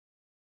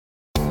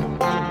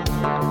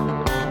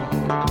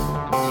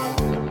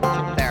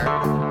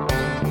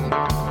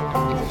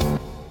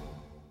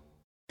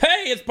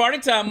it's party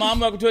time, Mom.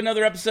 Welcome to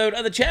another episode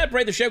of the Chad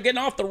Prather Show, getting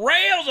off the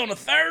rails on a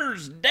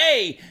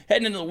Thursday,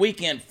 heading into the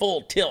weekend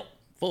full tilt,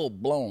 full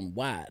blown,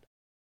 wide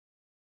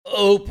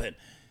open.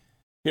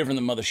 Here from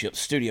the Mothership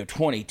Studio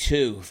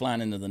 22, flying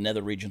into the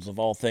nether regions of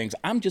all things.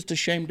 I'm just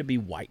ashamed to be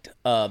white.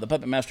 The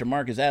Puppet Master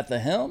Mark is at the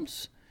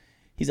helms.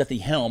 He's at the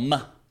helm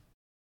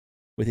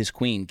with his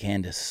queen,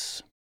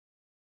 Candace.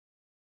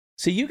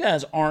 See, you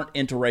guys aren't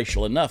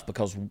interracial enough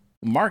because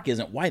Mark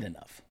isn't white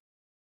enough.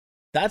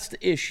 That's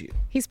the issue.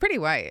 He's pretty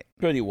white.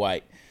 Pretty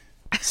white.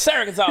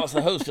 Sarah Gonzalez,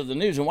 the host of the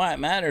News and Why It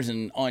Matters,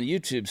 and on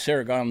YouTube,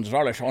 Sarah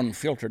Gonzalez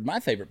Unfiltered,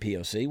 my favorite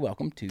POC.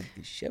 Welcome to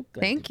the show.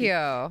 Thank you.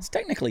 It's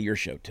technically your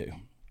show, too.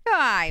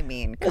 I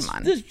mean, come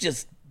on. Let's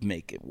just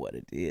make it what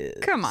it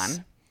is. Come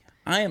on.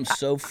 I am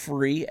so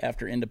free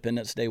after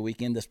Independence Day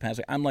weekend this past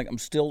week. I'm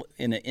still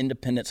in an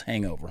independence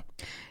hangover.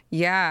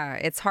 Yeah,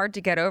 it's hard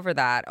to get over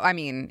that. I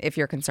mean, if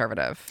you're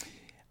conservative.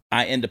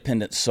 I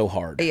independence so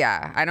hard.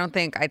 Yeah, I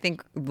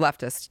think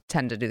leftists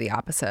tend to do the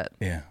opposite.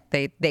 Yeah.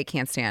 They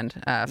can't stand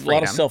freedom. A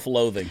lot of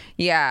self-loathing.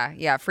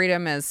 Yeah.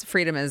 Freedom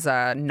is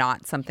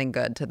not something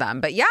good to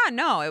them. But yeah,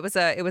 no, it was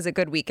a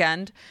good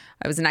weekend.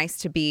 It was nice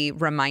to be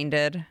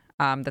reminded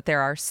that there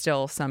are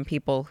still some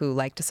people who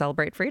like to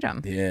celebrate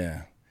freedom.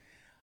 Yeah.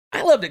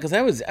 I loved it because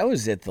I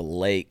was at the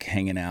lake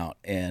hanging out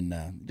and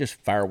just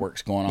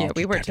fireworks going on. Yeah,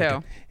 we were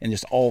too. And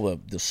just all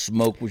the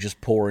smoke was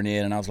just pouring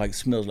in, and I was like, it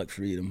smells like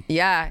freedom.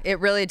 Yeah, it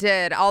really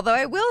did. Although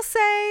I will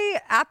say,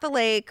 at the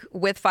lake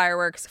with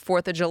fireworks,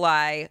 4th of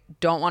July,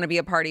 don't want to be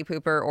a party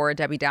pooper or a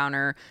Debbie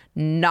Downer.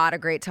 Not a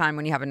great time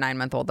when you have a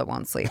 9-month-old that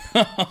won't sleep.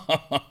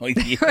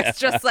 It's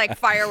just like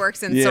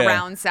fireworks and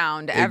surround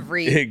sound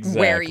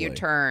everywhere you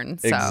turn.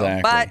 So,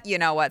 But you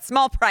know what?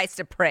 Small price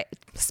to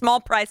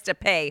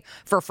pay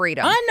for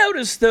freedom. I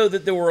noticed, though,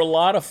 that there were a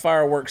lot of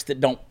fireworks that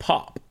don't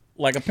pop.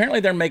 Like, apparently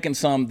they're making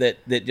some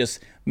that just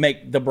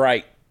make the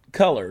bright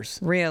colors.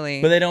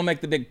 Really? But they don't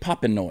make the big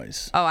popping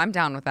noise. Oh, I'm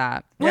down with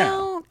that. Yeah.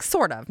 Well,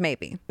 sort of,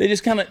 maybe. They're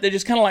just kind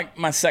of like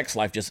my sex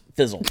life, just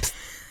fizzle.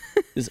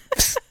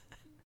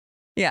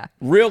 Yeah.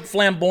 Real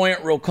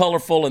flamboyant, real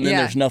colorful, and then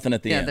there's nothing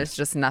at the end. Yeah, there's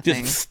just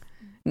nothing.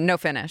 No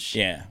finish.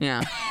 Yeah.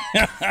 Yeah.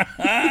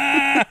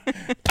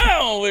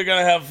 Oh, we're going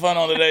to have fun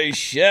on today's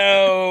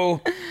show.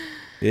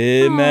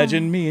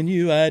 Imagine me and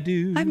you, I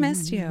do. I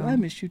missed you. I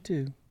miss you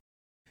too.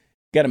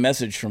 Got a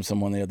message from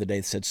someone the other day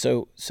that said,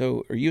 so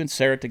are you and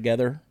Sarah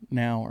together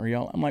now? Are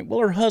y'all? I'm like, well,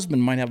 her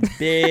husband might have a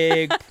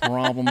big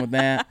problem with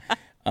that,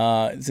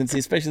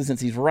 especially since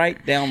he's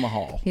right down the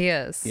hall. He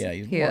is. Yeah,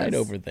 he's right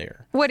over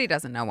there. What he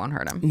doesn't know won't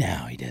hurt him.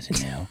 No, he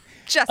doesn't know.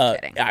 Just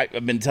kidding.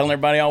 I've been telling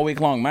everybody all week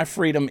long, my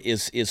freedom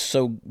is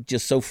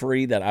so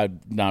free that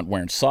I'm not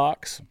wearing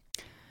socks.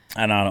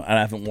 I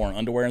haven't worn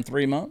underwear in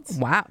 3 months.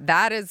 Wow,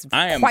 that is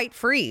quite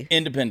free.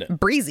 Independent.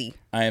 Breezy.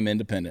 I am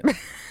independent.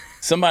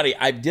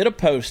 I did a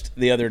post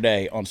the other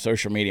day on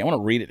social media. I want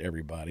to read it to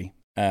everybody.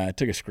 I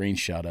took a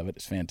screenshot of it.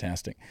 It's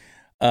fantastic.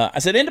 I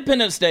said,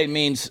 Independence Day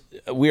means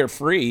we are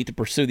free to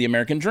pursue the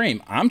American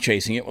dream. I'm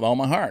chasing it with all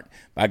my heart.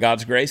 By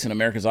God's grace and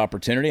America's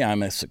opportunity,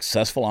 I'm a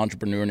successful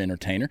entrepreneur and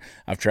entertainer.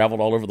 I've traveled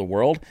all over the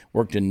world,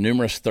 worked in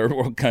numerous third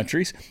world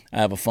countries. I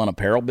have a fun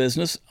apparel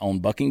business, own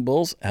bucking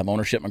bulls, have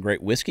ownership in a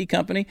great whiskey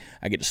company.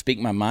 I get to speak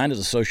my mind as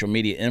a social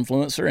media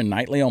influencer and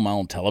nightly on my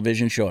own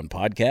television show and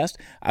podcast.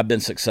 I've been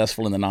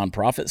successful in the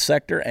nonprofit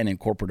sector and in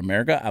corporate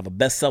America. I have a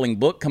best-selling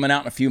book coming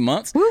out in a few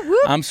months. Whoop,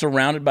 whoop. I'm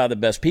surrounded by the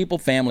best people,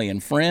 family,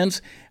 and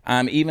friends.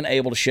 I'm even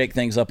able to shake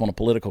things up on a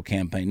political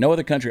campaign. No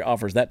other country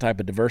offers that type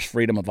of diverse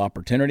freedom of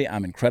opportunity.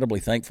 I'm incredibly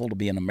thankful to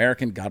be an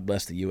American. God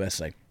bless the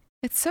USA.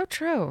 It's so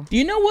true. Do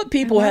you know what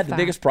people had the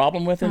biggest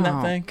problem with in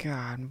that thing? Oh,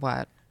 God,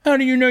 what? How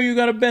do you know you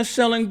got a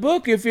best-selling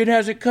book if it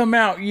hasn't come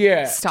out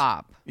yet?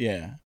 Stop.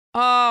 Yeah.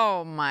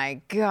 Oh,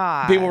 my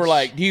God. People were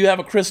like, do you have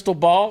a crystal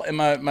ball? And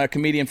my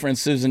comedian friend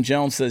Susan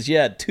Jones says,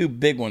 yeah, 2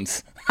 big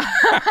ones.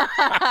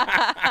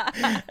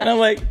 And I'm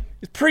like,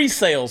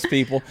 pre-sales,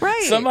 people.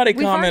 Right. Somebody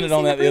commented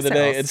on that the other day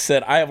pre-sales. and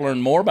said, I have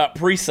learned more about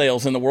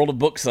pre-sales in the world of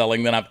book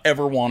selling than I've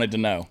ever wanted to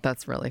know.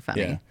 That's really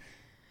funny. Yeah.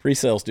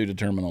 Pre-sales do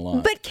determine a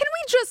lot. But can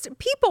we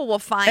people will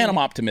find And I'm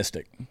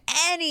optimistic.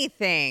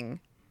 anything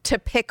to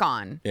pick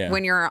on Yeah.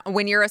 when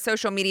you're a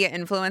social media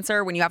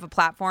influencer, when you have a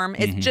platform.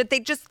 It's they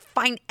just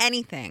find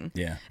anything.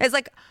 Yeah. It's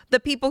like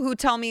the people who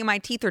tell me my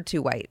teeth are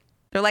too white.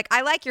 They're like,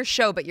 I like your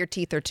show, but your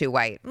teeth are too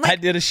white. I'm like, I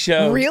did a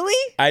show.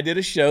 Really? I did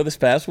a show this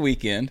past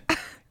weekend.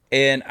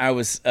 And I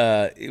was,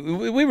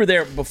 we were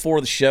there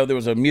before the show. There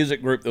was a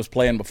music group that was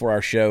playing before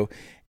our show.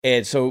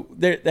 And so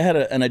they had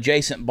an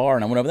adjacent bar,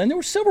 and I went over there. And there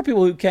were several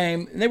people who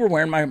came, and they were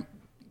wearing my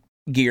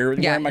gear,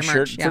 wearing my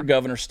shirt for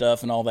governor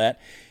stuff and all that.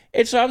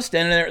 And so I was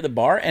standing there at the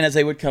bar, and as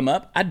they would come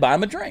up, I'd buy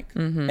them a drink.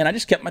 And I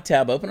just kept my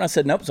tab open. And I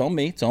said, nope, it's on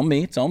me. It's on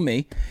me. It's on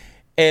me.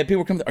 And people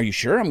were coming, are you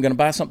sure? I'm going to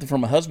buy something for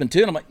my husband, too.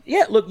 And I'm like,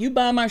 yeah, look, you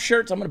buy my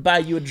shirts, I'm going to buy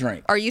you a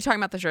drink. Are you talking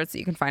about the shirts that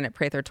you can find at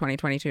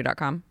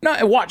Prather2022.com? No,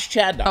 at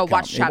WatchChad.com. Oh,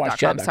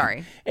 WatchChad.com,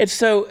 sorry. And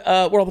so,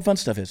 where all the fun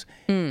stuff is.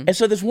 And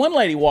so this one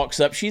lady walks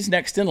up, she's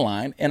next in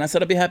line, and I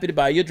said, I'd be happy to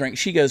buy you a drink.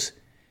 She goes,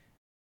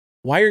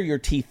 why are your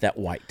teeth that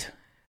white?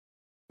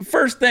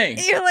 First thing.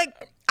 You're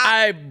like,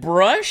 I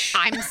brush.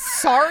 I'm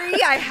sorry,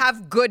 I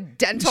have good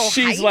dental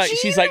hygiene.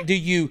 She's like, do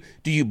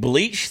you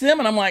bleach them?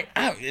 And I'm like,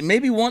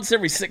 maybe once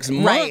every 6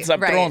 months I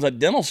throw on a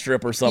dental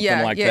strip or something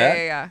that.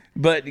 Yeah.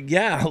 But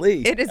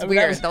golly, it is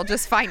weird. They'll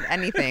just find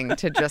anything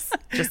to just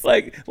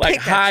like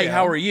hi,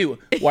 how are you?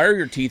 Why are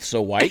your teeth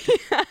so white?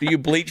 Do you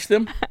bleach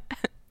them?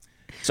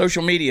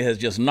 Social media has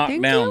just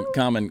knocked down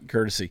common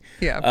courtesy.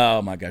 Yeah.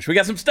 Oh, my gosh. We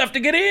got some stuff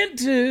to get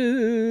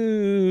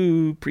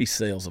into.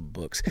 Pre-sales of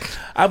books.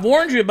 I've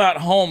warned you about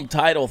home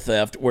title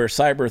theft, where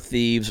cyber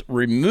thieves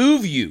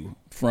remove you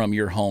from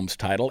your home's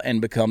title and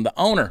become the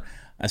owner.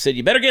 I said,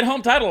 you better get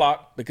home title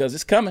lock because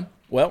it's coming.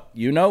 Well,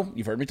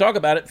 you've heard me talk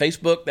about it.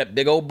 Facebook, that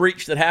big old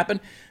breach that happened.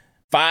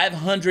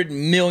 500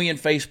 million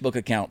Facebook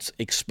accounts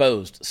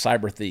exposed,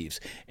 cyber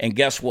thieves. And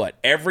guess what?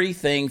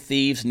 Everything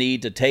thieves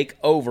need to take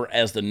over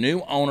as the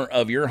new owner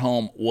of your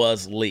home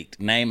was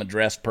leaked. Name,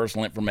 address,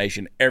 personal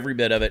information, every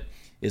bit of it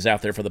is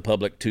out there for the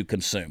public to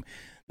consume.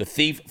 The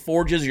thief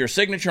forges your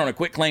signature on a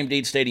quitclaim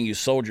deed stating you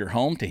sold your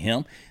home to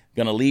him,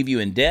 going to leave you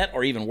in debt,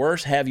 or even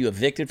worse, have you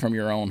evicted from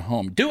your own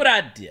home. Do what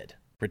I did.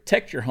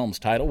 Protect your home's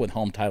title with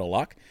Home Title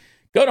Lock.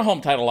 Go to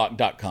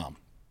HometitleLock.com.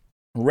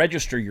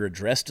 Register your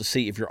address to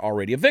see if you're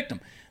already a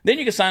victim. Then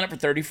you can sign up for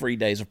 30 free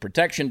days of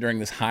protection during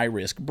this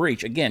high-risk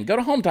breach. Again, go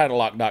to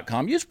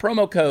HometitleLock.com. Use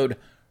promo code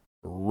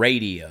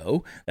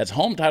RADIO. That's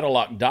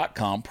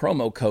HometitleLock.com,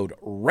 promo code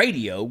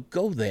RADIO.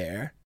 Go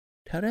there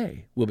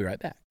today. We'll be right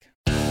back.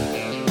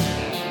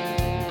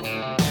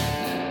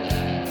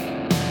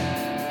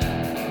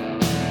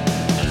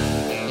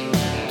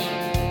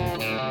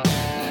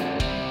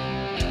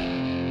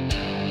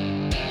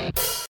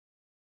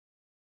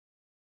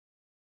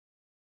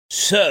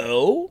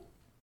 So,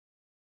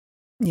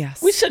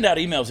 yes, we send out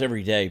emails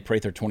every day,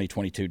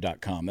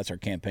 Prather2022.com. That's our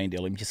campaign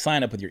deal. If you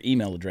sign up with your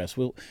email address,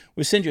 we'll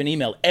send you an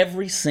email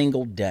every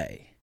single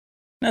day.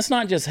 And that's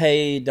not just,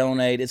 hey,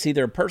 donate. It's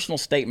either a personal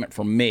statement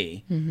from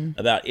me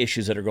about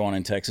issues that are going on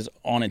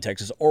in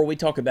Texas, or we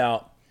talk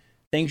about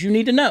things you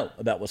need to know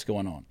about what's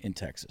going on in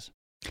Texas.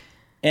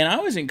 And I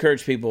always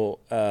encourage people,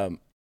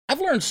 I've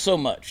learned so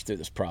much through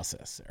this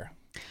process, Sarah.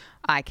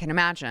 I can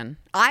imagine.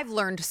 I've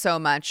learned so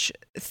much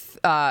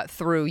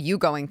through you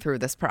going through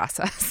this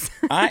process.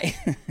 I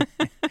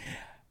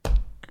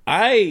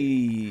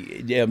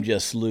am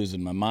just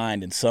losing my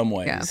mind in some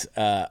ways.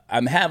 Yeah.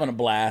 I'm having a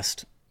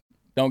blast.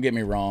 Don't get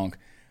me wrong.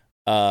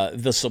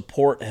 The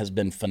support has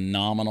been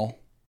phenomenal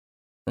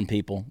from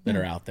people that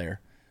are out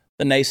there.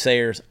 The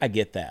naysayers, I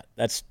get that.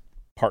 That's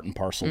part and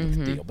parcel of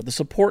the deal. But the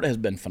support has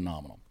been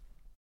phenomenal.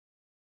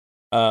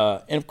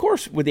 And of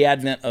course, with the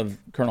advent of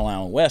Colonel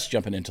Allen West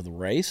jumping into the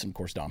race, and of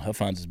course, Don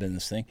Huffines has been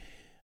this thing.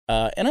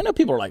 And I know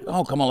people are like,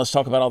 oh, come on, let's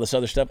talk about all this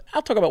other stuff.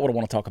 I'll talk about what I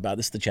want to talk about.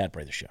 This is the Chad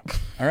Prather Show.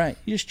 All right?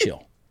 You just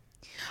chill.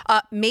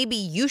 Maybe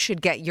you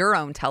should get your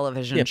own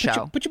television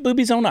show. Put your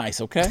boobies on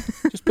ice, okay?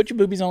 Just put your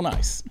boobies on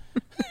ice.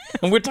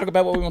 And we'll talk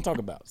about what we want to talk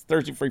about. It's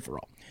Thursday Free for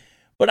All.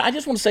 But I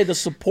just want to say the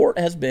support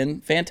has been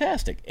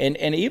fantastic. And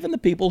even the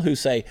people who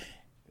say,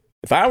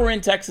 if I were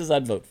in Texas,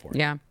 I'd vote for it.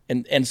 Yeah.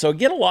 And so I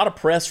get a lot of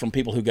press from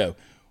people who go,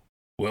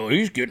 well,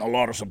 he's getting a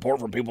lot of support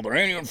from people that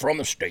ain't even from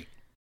the state.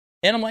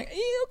 And I'm like,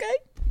 okay.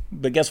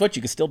 But guess what?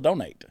 You can still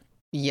donate.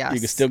 Yes. You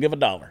can still give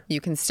 $1. You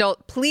can still,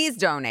 please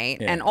donate.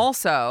 Yeah. And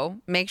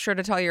also make sure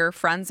to tell your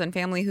friends and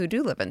family who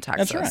do live in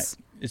Texas. That's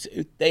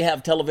right. They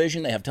have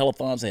television, they have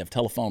telethons, they have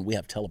telephone, we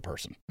have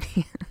teleperson.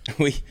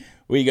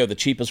 we go the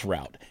cheapest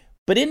route.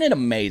 But isn't it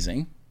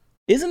amazing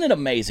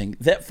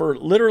that for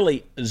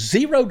literally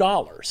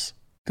 $0,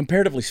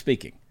 comparatively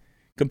speaking,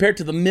 compared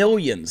to the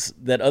millions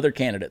that other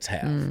candidates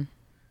have,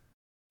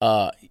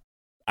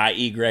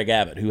 i.e. Greg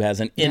Abbott, who has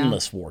an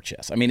endless war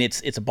chest. I mean,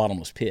 it's a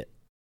bottomless pit.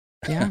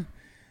 Yeah.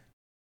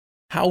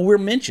 How we're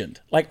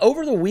mentioned. Like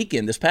over the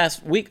weekend, this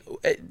past week,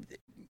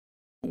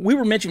 we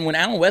were mentioned when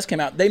Allen West came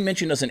out. They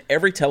mentioned us in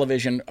every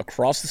television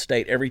across the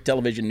state, every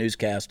television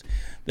newscast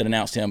that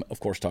announced him, of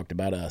course, talked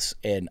about us.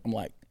 And I'm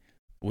like,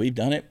 we've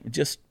done it.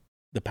 Just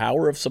the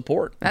power of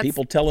support.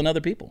 People telling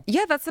other people.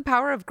 Yeah, that's the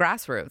power of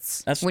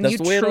grassroots. When you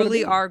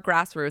truly are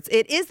grassroots.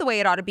 It is the way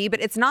it ought to be,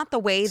 but it's not the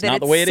way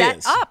that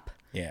it's set up.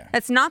 Yeah.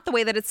 It's not the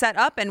way that it's set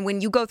up. And when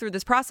you go through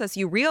this process,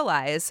 you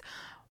realize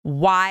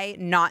why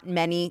not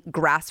many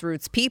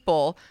grassroots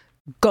people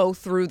go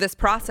through this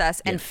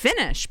process and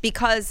finish,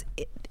 because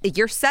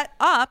you're set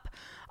up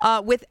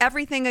with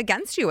everything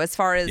against you as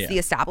far as the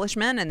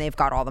establishment, and they've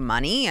got all the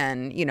money,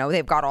 and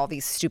they've got all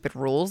these stupid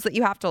rules that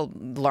you have to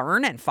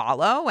learn and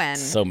follow, and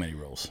so mmany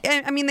rules.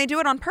 I mean, they do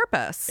it on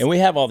purpose. And we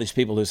have all these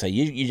people who say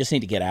you just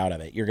need to get out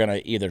of it. You're going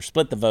to either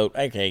split the vote.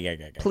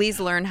 Okay. Please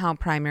learn how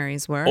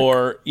primaries work.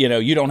 Or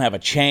you don't have a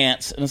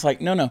chance, and it's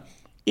like no.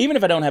 Even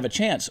if I don't have a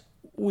chance,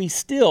 we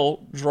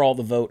still draw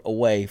the vote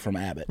away from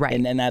Abbott. Right.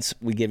 And that's,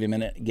 we give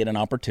him get an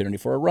opportunity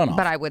for a runoff.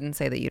 But I wouldn't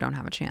say that you don't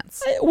have a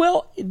chance.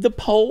 Well, the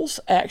polls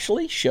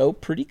actually show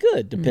pretty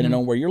good, depending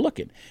on where you're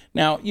looking.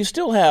 Now, you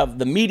still have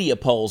the media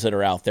polls that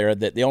are out there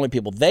that the only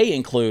people they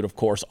include, of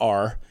course,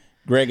 are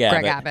Greg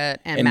Abbott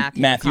and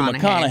Matthew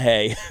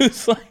McConaughey,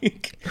 who's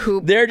like,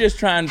 they're just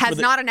trying has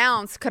not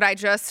announced. Could I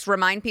just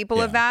remind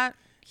people of that?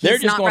 They're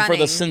just not going for the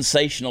running.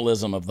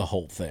 sensationalism of the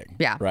whole thing.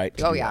 Yeah. Right?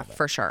 Oh, yeah,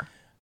 for sure.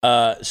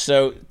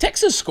 So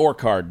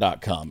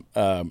TexasScorecard.com.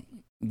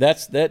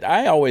 That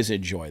I always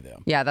enjoy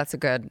them. Yeah, that's a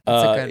good.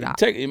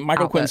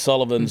 Michael Quinn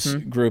Sullivan's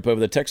group over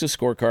the Texas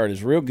Scorecard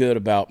is real good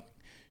about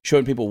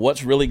showing people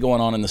what's really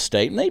going on in the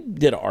state. And they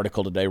did an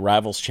article today,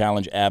 Rivals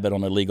Challenge Abbott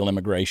on Illegal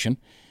Immigration.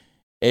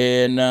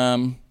 And,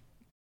 the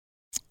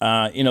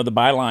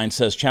byline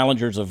says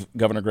challengers of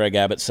Governor Greg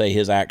Abbott say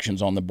his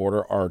actions on the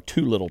border are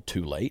too little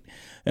too late.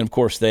 And, of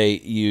course, they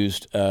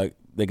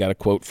got a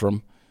quote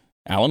from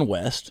Alan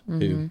West,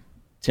 who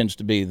tends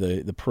to be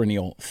the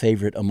perennial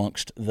favorite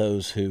amongst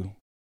those who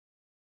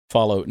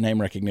follow name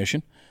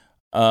recognition.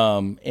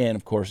 And,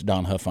 of course,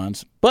 Don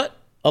Huffines. But,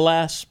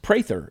 alas,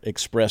 Prather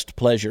expressed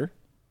pleasure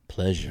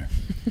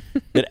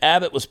that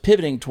Abbott was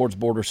pivoting towards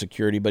border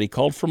security, but he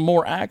called for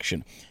more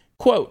action.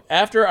 Quote,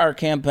 after our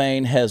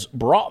campaign has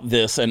brought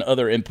this and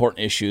other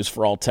important issues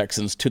for all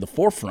Texans to the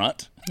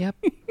forefront. Yep.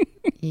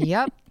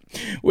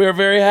 We are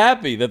very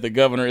happy that the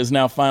governor is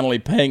now finally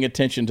paying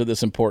attention to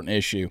this important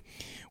issue.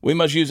 We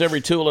must use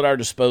every tool at our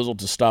disposal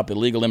to stop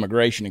illegal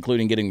immigration,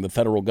 including getting the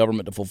federal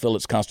government to fulfill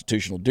its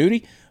constitutional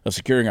duty of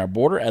securing our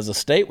border. As a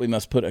state, we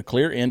must put a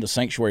clear end to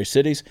sanctuary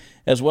cities,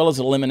 as well as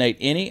eliminate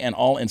any and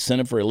all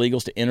incentive for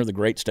illegals to enter the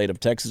great state of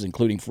Texas,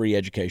 including free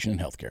education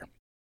and health care.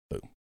 Boom.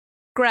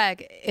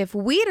 Greg, if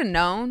we'd have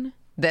known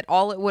that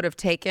all it would have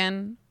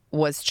taken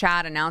was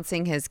Chad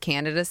announcing his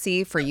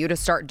candidacy for you to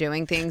start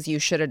doing things you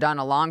should have done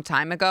a long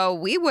time ago,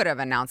 we would have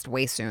announced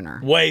way sooner.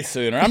 Way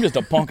sooner. I'm just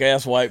a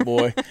punk-ass white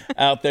boy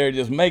out there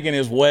just making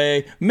his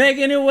way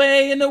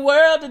in the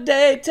world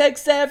today.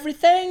 Takes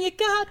everything you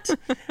got.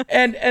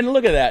 And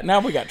look at that. Now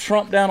we got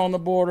Trump down on the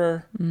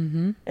border.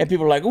 And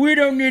people are like, we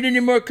don't need any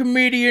more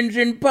comedians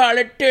in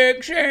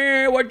politics.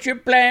 What's your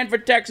plan for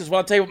Texas? Well,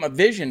 I'll tell you what my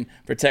vision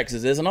for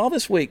Texas is. And all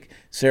this week,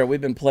 Sarah, we've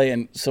been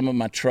playing some of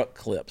my truck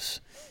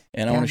clips.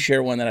 And I want to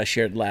share one that I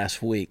shared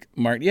last week.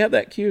 Mark, do you have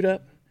that queued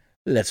up?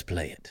 Let's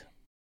play it.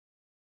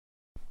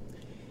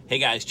 Hey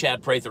guys,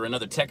 Chad Prather,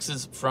 another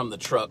Texas from the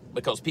truck,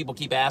 because people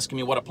keep asking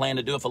me what I plan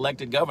to do if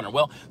elected governor.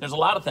 Well, there's a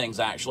lot of things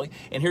actually,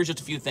 and here's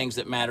just a few things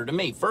that matter to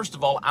me. First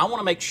of all, I want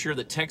to make sure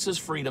that Texas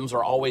freedoms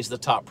are always the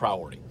top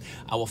priority.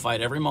 I will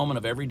fight every moment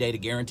of every day to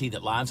guarantee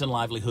that lives and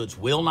livelihoods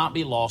will not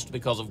be lost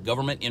because of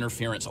government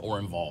interference or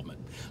involvement.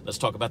 Let's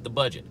talk about the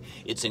budget.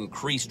 It's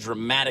increased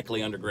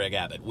dramatically under Greg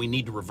Abbott. We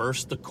need to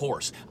reverse the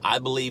course. I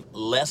believe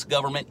less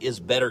government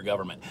is better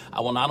government. I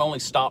will not only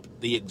stop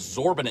the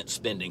exorbitant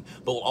spending,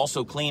 but will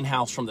also clean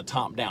house from the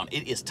top down.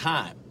 It is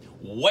time,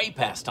 way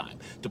past time,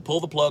 to pull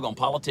the plug on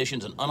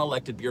politicians and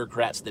unelected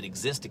bureaucrats that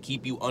exist to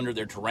keep you under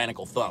their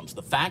tyrannical thumbs.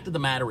 The fact of the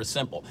matter is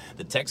simple.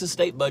 The Texas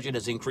state budget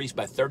has increased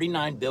by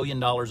 $39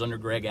 billion under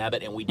Greg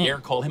Abbott, and we dare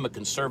call him a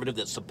conservative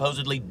that's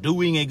supposedly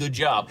doing a good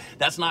job.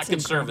 That's not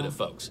conservative,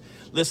 folks.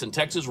 Listen,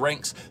 Texas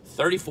ranks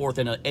 34th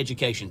in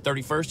education,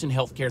 31st in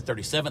healthcare,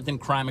 37th in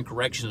crime and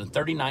corrections, and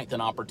 39th in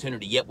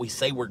opportunity. Yet we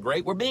say we're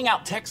great. We're being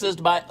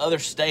out-Texased by other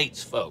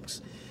states,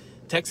 folks.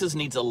 Texas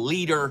needs a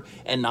leader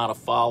and not a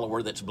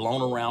follower that's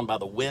blown around by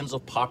the winds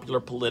of popular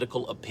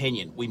political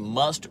opinion. We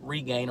must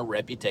regain a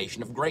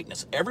reputation of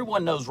greatness.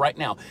 Everyone knows right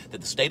now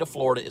that the state of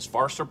Florida is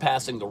far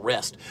surpassing the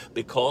rest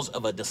because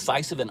of a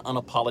decisive and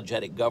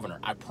unapologetic governor.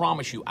 I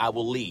promise you, I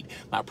will lead.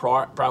 My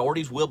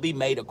priorities will be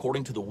made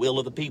according to the will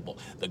of the people.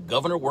 The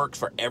governor works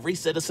for every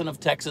citizen of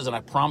Texas, and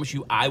I promise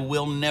you, I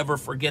will never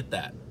forget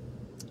that.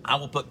 I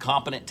will put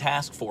competent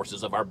task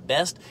forces of our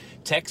best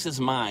Texas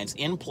minds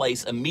in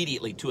place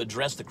immediately to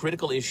address the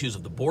critical issues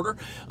of the border,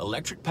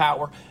 electric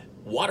power,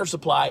 water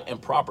supply,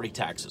 and property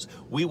taxes.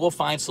 We will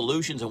find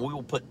solutions, and we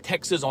will put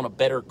Texas on a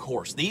better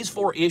course. These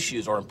 4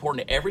 issues are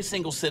important to every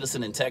single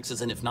citizen in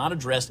Texas, and if not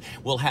addressed,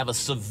 will have a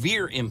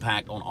severe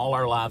impact on all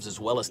our lives as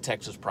well as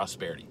Texas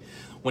prosperity.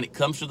 When it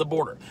comes to the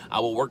border, I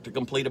will work to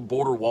complete a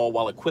border wall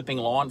while equipping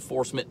law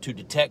enforcement to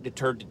detect,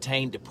 deter,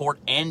 detain, deport,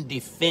 and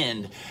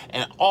defend.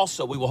 And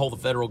also, we will hold the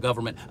federal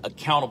government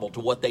accountable to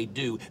what they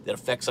do that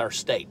affects our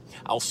state.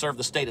 I'll serve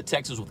the state of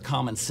Texas with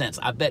common sense.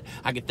 I bet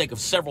I could think of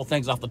several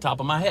things off the top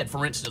of my head.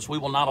 For instance, we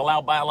will not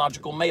allow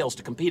biological males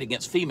to compete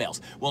against females.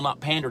 We'll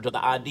not pander to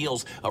the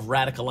ideals of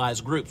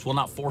radicalized groups. We'll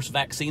not force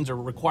vaccines or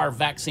require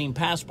vaccine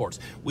passports.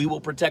 We will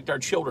protect our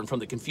children from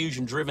the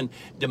confusion-driven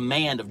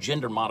demand of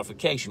gender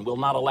modification. We'll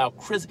not allow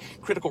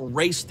critical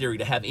race theory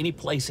to have any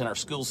place in our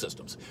school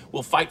systems.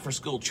 We'll fight for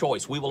school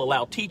choice. We will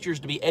allow teachers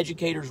to be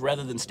educators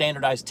rather than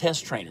standardized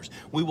test trainers.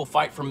 We will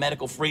fight for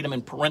medical freedom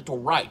and parental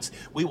rights.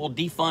 We will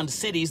defund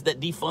cities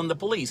that defund the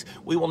police.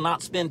 We will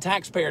not spend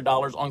taxpayer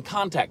dollars on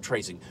contact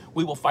tracing.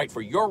 We will fight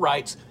for your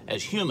rights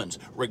as humans,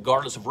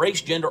 regardless of race,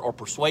 gender, or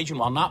persuasion,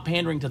 while not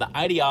pandering to the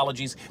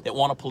ideologies that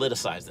want to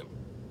politicize them.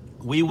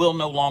 We will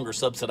no longer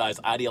subsidize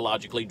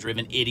ideologically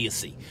driven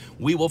idiocy.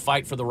 We will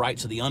fight for the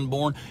rights of the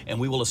unborn, and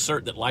we will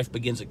assert that life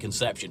begins at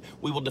conception.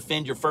 We will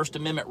defend your First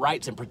Amendment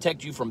rights and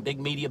protect you from big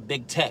media,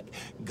 big tech.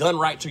 Gun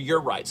rights are your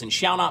rights and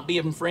shall not be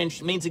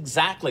infringed means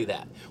exactly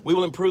that. We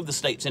will improve the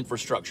state's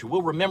infrastructure.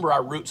 We'll remember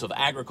our roots of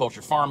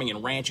agriculture, farming,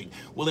 and ranching.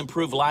 We'll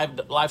improve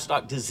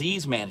livestock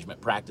disease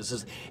management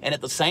practices, and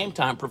at the same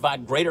time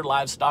provide greater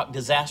livestock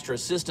disaster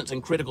assistance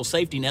and critical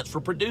safety nets for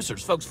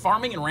producers. Folks,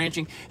 farming and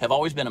ranching have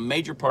always been a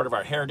major part of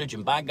our heritage,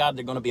 and by God,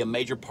 they're going to be a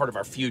major part of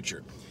our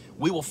future.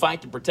 We will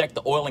fight to protect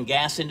the oil and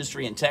gas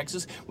industry in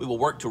Texas. We will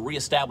work to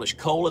reestablish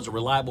coal as a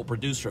reliable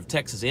producer of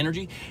Texas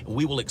energy. And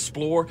we will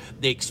explore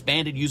the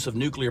expanded use of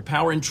nuclear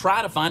power and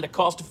try to find a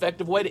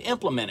cost-effective way to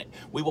implement it.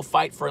 We will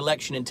fight for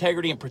election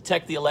integrity and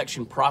protect the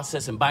election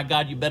process. And by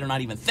God, you better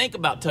not even think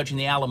about touching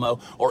the Alamo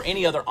or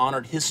any other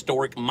honored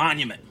historic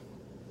monument.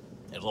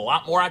 There's a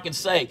lot more I can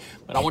say,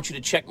 but I want you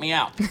to check me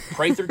out.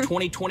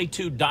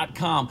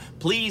 Prather2022.com.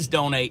 Please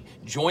donate.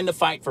 Join the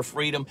fight for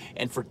freedom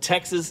and for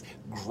Texas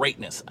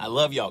greatness. I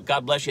love y'all.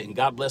 God bless you, and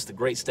God bless the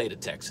great state of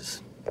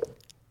Texas.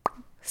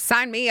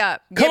 Sign me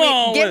up.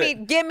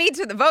 Get me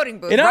to the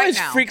voting booth right now. It always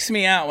now. Freaks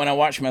me out when I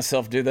watch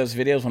myself do those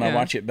videos. When I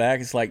watch it back,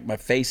 it's like my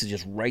face is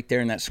just right there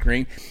in that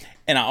screen.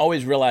 And I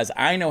always realize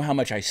I know how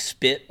much I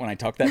spit when I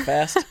talk that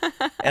fast.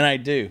 And I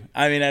do.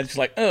 I mean, I just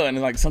like, oh, and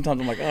like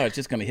sometimes I'm like, oh, it's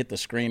just going to hit the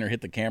screen or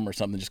hit the camera or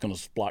something, just going to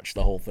splotch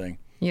the whole thing.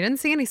 You didn't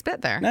see any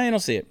spit there. No, you don't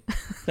see it.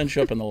 Doesn't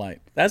show up in the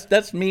light.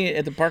 That's me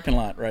at the parking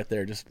lot right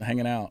there, just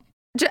hanging out.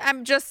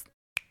 I'm just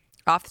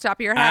off the top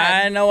of your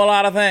head. I know a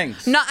lot of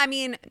things. No, I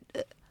mean,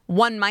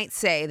 one might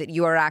say that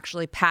you are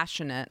actually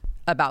passionate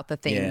about the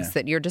things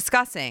that you're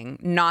discussing,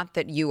 not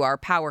that you are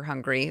power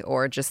hungry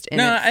or just in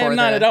it for I'm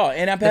not at all.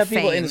 And I've had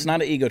people, fame. and it's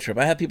not an ego trip.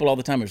 I have people all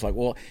the time who's like,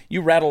 well,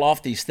 you rattle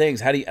off these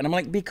things. How do you? And I'm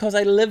like, because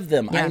I live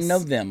them. Yes. I know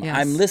them. Yes.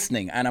 I'm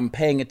listening and I'm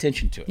paying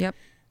attention to it. Yep.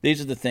 These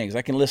are the things.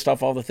 I can list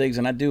off all the things,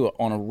 and I do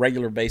on a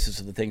regular basis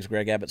of the things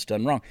Greg Abbott's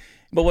done wrong.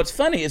 But what's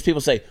funny is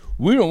people say,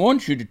 we don't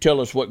want you to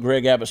tell us what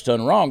Greg Abbott's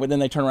done wrong, but then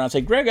they turn around and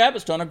say, Greg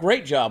Abbott's done a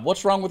great job.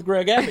 What's wrong with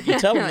Greg Abbott? You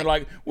tell them, they're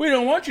like, we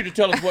don't want you to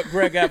tell us what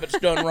Greg Abbott's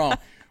done wrong.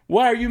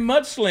 Why are you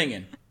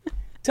mudslinging?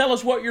 Tell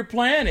us what your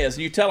plan is.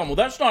 And you tell them, well,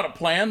 that's not a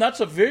plan. That's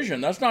a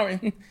vision. That's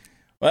not.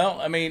 Well,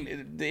 I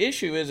mean, the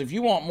issue is if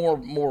you want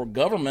more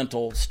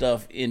governmental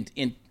stuff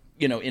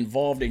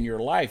involved in your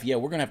life, we're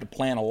going to have to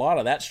plan a lot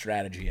of that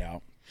strategy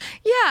out.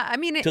 Yeah, I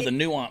mean, to the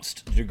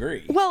nuanced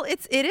degree. Well,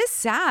 it is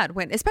sad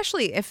when,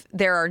 especially if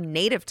there are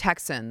native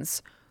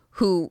Texans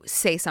who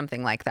say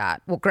something like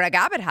that. Well, Greg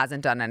Abbott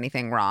hasn't done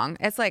anything wrong.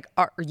 It's like,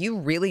 are you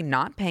really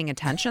not paying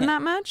attention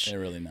that much? They're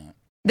really not.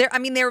 They're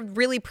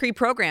really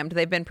pre-programmed.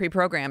 They've been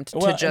pre-programmed to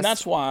just and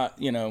that's why,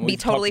 be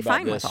totally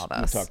fine with all this.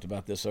 We've talked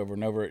about this over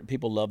and over.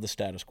 People love the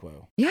status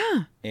quo.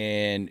 Yeah.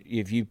 And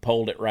if you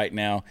polled it right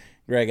now,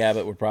 Greg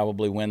Abbott would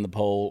probably win the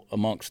poll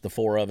amongst the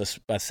four of us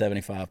by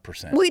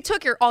 75%. Well, he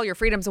took all your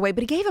freedoms away,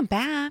 but he gave them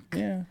back.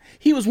 Yeah.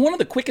 He was one of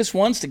the quickest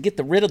ones to get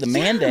rid of the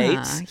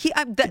mandates.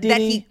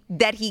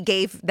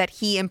 That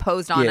he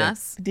imposed on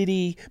us. Did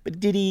he?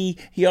 But did he?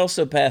 He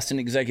also passed an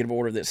executive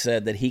order that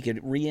said that he could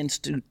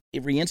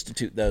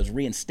reinstate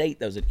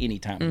those at any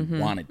time he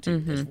wanted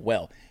to as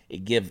well.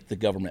 It gives the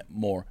governor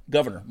more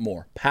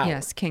power.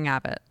 Yes, King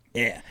Abbott.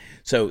 Yeah.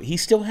 So he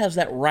still has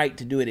that right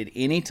to do it at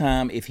any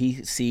time if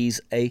he sees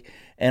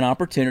an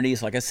opportunity.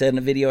 It's like I said in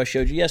the video I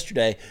showed you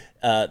yesterday,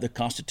 the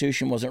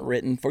Constitution wasn't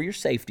written for your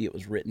safety. It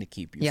was written to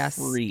keep you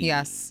free.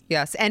 Yes.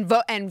 And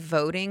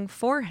voting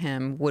for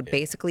him would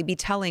basically be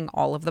telling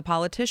all of the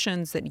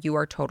politicians that you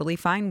are totally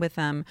fine with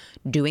them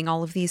doing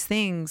all of these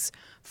things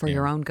for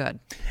your own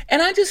good.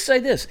 And I just say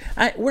this.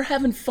 We're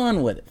having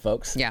fun with it,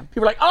 folks. Yeah.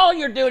 People are like, all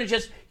you're doing is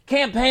just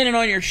campaigning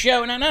on your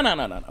show.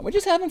 No. We're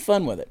just having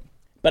fun with it.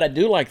 But I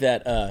do like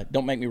that,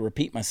 don't make me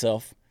repeat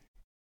myself,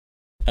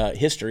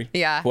 history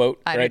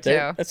quote I right do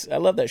there. too. I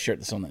love that shirt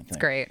that's on that thing. It's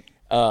great.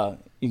 You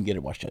can get it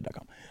at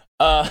watchchat.com.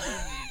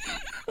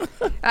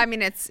 I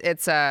mean,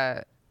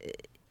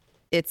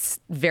 it's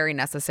very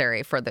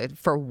necessary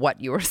for what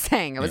you were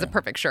saying. It was a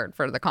perfect shirt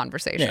for the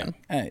conversation.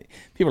 Yeah.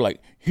 People are like,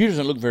 he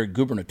doesn't look very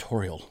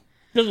gubernatorial.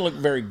 He doesn't look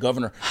very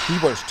governor. He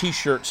wears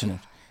T-shirts and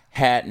a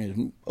hat.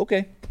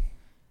 Okay.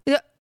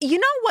 You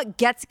know what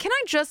gets, can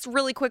I just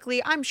really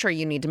quickly, I'm sure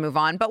you need to move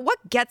on, but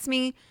what gets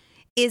me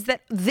is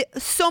that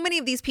so many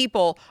of these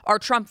people are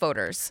Trump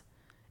voters.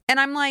 And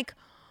I'm like,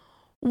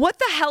 what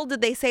the hell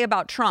did they say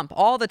about Trump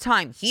all the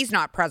time? He's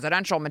not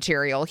presidential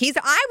material.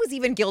 I was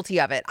even guilty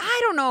of it. I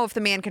don't know if the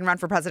man can run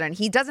for president.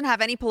 He doesn't have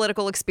any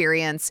political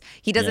experience.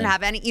 He doesn't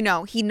have any,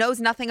 he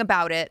knows nothing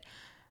about it.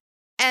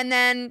 And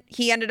then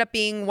he ended up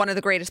being one of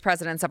the greatest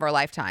presidents of our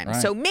lifetime.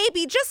 Right. So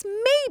maybe, just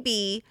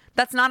maybe,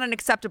 that's not an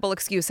acceptable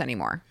excuse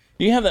anymore.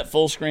 Do you have that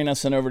full screen I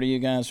sent over to you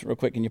guys real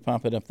quick? Can you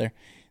pop it up there?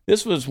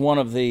 This was one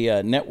of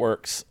the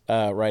networks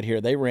right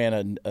here. They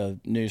ran a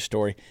news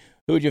story.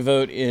 Who would you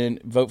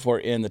vote for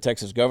in the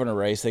Texas governor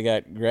race? They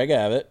got Greg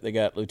Abbott, they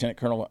got Lieutenant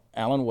Colonel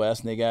Alan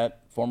West, and they got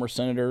former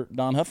Senator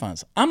Don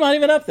Huffines. I'm not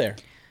even up there.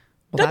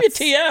 Well,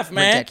 WTF,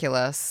 man.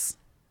 Ridiculous.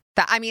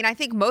 I mean, I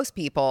think most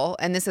people,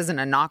 and this isn't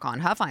a knock on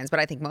Huff Hines, but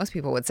I think most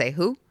people would say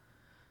who.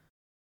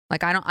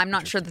 Like I'm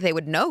not sure that they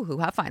would know who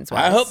Huff Hines was.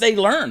 I hope they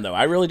learn though.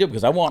 I really do,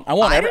 because I want to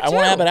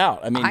have it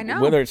out. I mean, I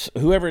know. whether it's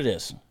whoever it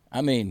is.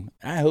 I mean,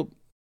 I hope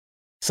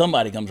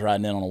somebody comes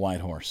riding in on a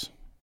white horse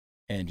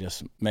and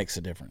just makes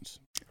a difference.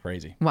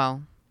 Crazy.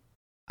 Well,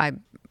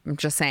 I'm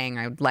just saying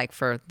I'd like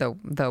for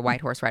the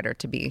white horse rider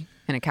to be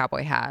in a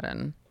cowboy hat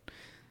and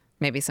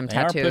maybe some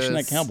tattoos. They are pushing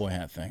that cowboy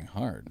hat thing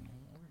hard.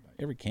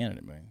 Every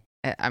candidate, man.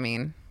 I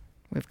mean,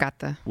 we've got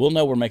the... We'll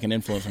know we're making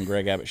influence when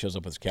Greg Abbott shows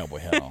up with his cowboy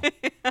hat on.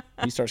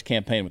 He starts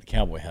campaigning with the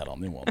cowboy hat on,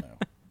 then we'll know.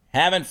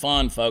 Having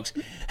fun, folks.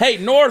 Hey,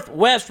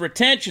 Northwest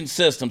Retention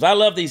Systems. I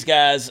love these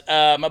guys.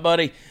 My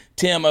buddy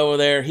Tim over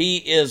there,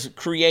 he's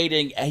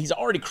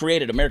already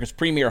created America's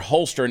premier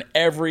holster and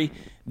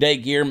everyday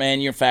gear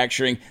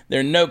manufacturing.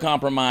 They're no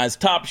compromise,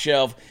 top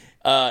shelf.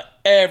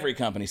 Every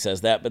company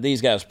says that, but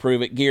these guys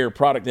prove it. Gear,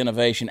 product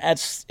innovation,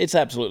 it's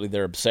absolutely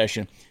their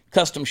obsession.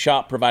 Custom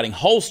shop providing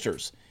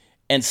holsters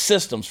and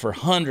systems for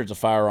hundreds of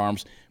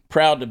firearms.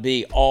 Proud to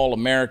be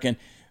all-American,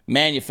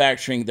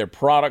 manufacturing their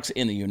products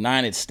in the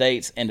United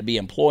States and to be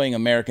employing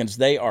Americans.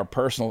 They are a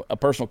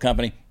personal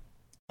company.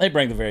 They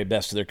bring the very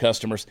best to their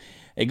customers.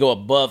 They go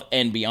above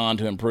and beyond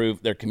to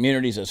improve their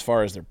communities as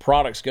far as their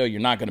products go.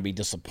 You're not going to be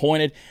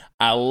disappointed.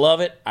 I love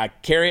it. I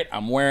carry it.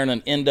 I'm wearing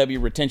an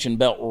NW retention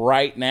belt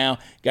right now.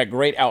 Got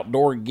great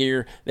outdoor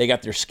gear. They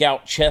got their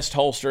Scout chest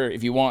holster.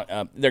 If you want,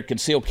 their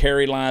concealed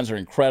carry lines are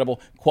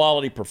incredible.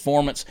 Quality,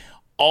 performance,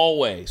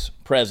 always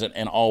present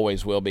and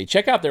always will be.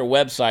 Check out their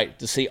website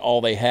to see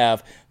all they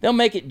have. They'll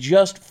make it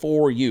just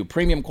for you.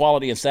 Premium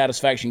quality and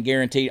satisfaction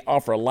guaranteed.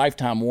 Offer a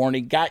lifetime warranty.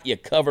 Got you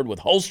covered with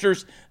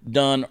holsters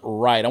done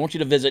right. I want you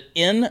to visit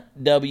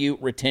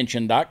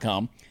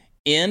nwretention.com.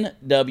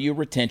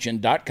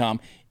 nwretention.com.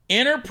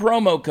 Enter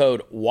promo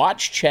code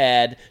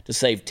WATCHCHAD to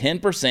save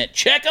 10%.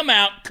 Check them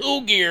out.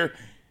 Cool gear.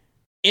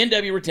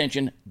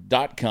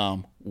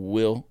 nwretention.com.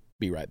 We'll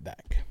be right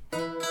back.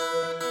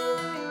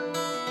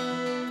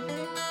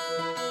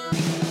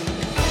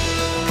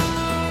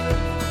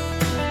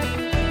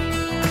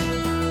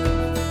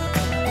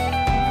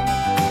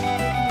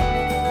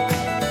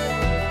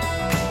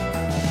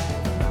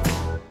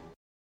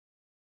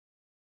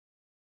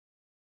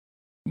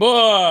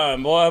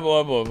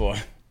 Boy.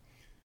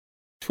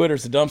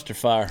 Twitter's a dumpster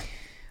fire.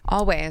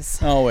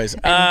 Always.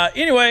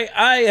 Anyway,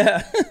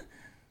 I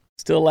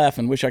still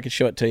laughing. Wish I could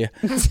show it to you.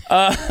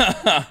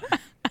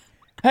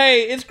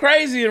 Hey, it's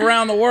crazy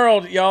around the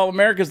world, y'all.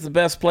 America's the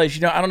best place.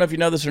 You know, I don't know if you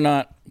know this or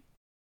not.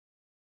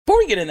 Before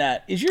we get in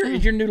that, is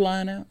your new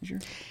line out? Is your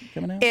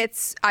coming out?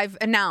 I've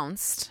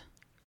announced.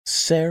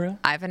 Sarah?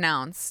 I've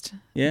announced.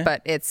 Yeah.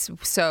 But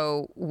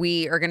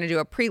we are going to do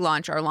a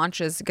pre-launch. Our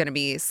launch is going to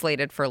be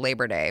slated for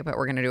Labor Day, but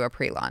we're going to do a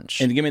pre-launch.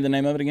 And give me the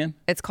name of it again?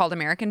 It's called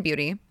American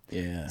Beauty.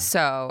 Yeah.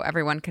 So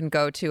everyone can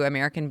go to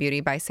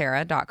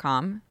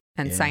AmericanBeautyBySarah.com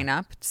and sign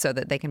up so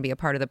that they can be a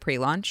part of the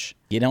pre-launch.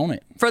 Get on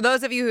it. For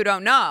those of you who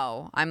don't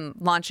know, I'm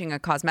launching a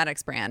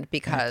cosmetics brand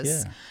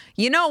because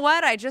you know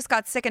what? I just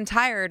got sick and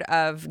tired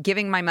of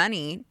giving my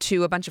money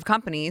to a bunch of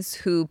companies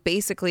who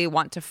basically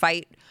want to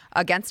fight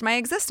against my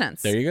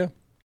existence. There you go.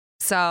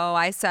 So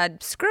I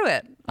said, screw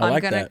it. I'm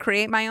going to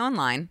create my own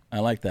line. I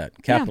like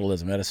that.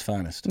 Capitalism at its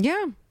finest.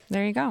 Yeah.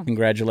 There you go.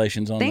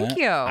 Congratulations on that. Thank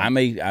you. I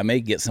may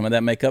get some of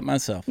that makeup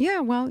myself. Yeah,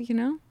 well, you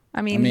know.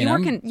 I mean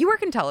you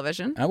work in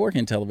television. I work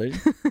in television.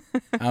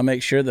 I'll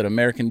make sure that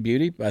American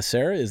Beauty by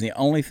Sarah is the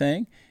only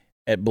thing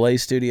at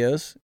Blaze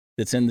Studios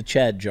that's in the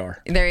Chad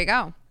jar. There you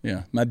go.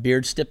 Yeah. My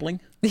beard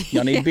stippling.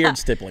 Y'all need beard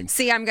stippling.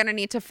 See, I'm going to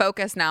need to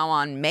focus now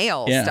on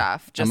male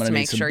stuff just to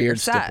make sure you're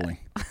set. Stippling.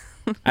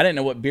 I didn't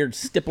know what beard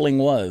stippling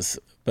was,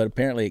 but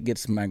apparently it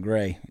gets my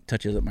gray. It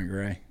touches up my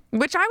gray.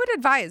 Which I would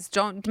advise.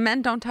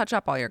 Men don't touch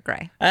up all your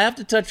gray. I have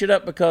to touch it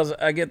up because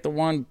I get the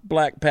one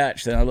black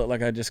patch, then I look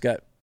like I just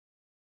got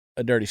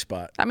a dirty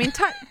spot. I mean,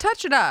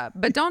 touch it up,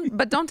 but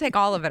don't take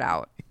all of it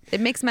out. It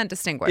makes men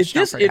distinguished.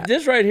 If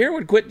this right here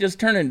would quit just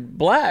turning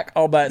black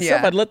all by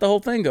itself, I'd let the whole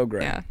thing go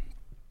gray. Yeah.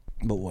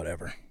 But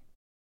whatever.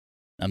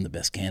 I'm the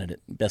best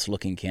candidate, best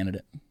looking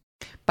candidate.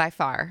 By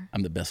far.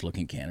 I'm the best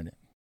looking candidate.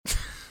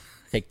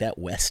 Take that,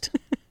 West.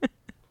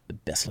 The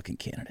best looking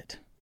candidate.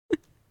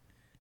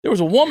 There was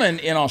a woman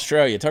in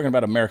Australia talking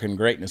about American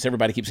greatness.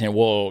 Everybody keeps saying,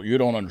 well, you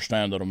don't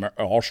understand that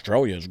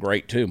Australia is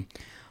great too.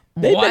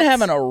 They've been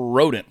having a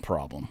rodent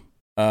problem.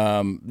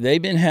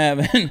 They've been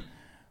having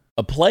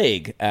a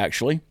plague,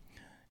 actually.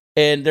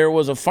 And there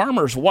was a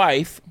farmer's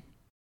wife.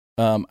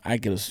 I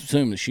could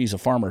assume that she's a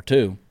farmer,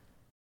 too.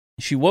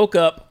 She woke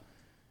up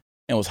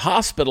and was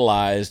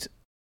hospitalized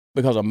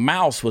because a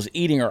mouse was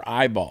eating her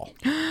eyeball.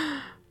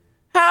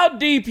 How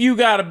deep you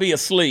got to be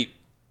asleep?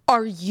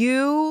 Are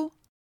you?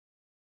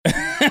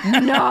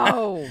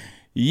 No.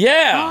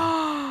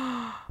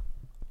 Yeah.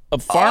 A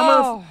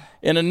farmer...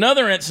 In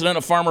another incident,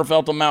 a farmer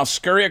felt a mouse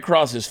scurry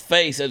across his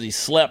face as he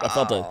slept. I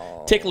felt a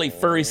tickly,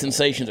 furry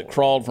sensation that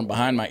crawled from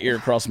behind my ear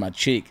across my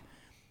cheek.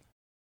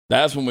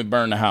 That's when we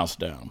burned the house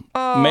down.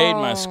 Made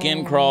my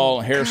skin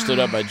crawl, hair stood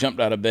up. I jumped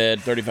out of bed.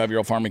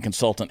 35-year-old farming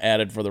consultant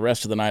added, for the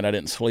rest of the night, I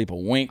didn't sleep a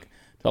wink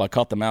till I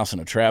caught the mouse in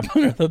a trap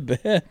under the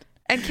bed.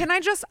 And can I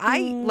just,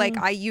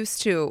 I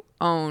used to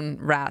own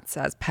rats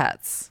as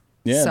pets.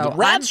 Yeah, so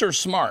rats are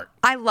smart.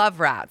 I love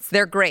rats.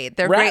 They're great.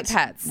 They're great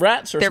pets.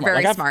 Rats are they're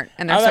smart. very smart,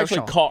 and they're I've social.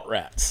 actually caught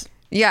rats.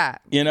 Yeah.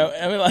 You know,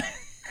 I mean, like...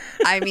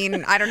 I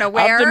mean, I don't know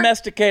where. I've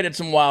domesticated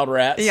some wild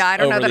rats. Yeah, I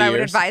don't know that I would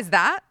years. advise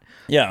that.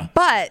 Yeah.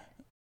 But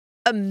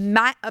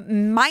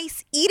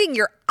mice eating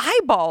your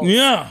eyeballs.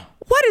 Yeah.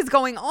 What is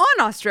going on,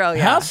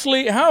 Australia?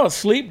 How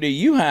asleep do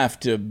you have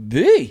to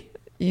be?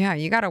 Yeah,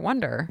 you got to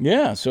wonder.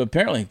 Yeah, so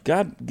apparently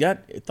God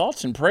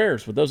thoughts and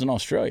prayers with those in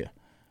Australia.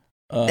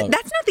 That's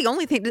not the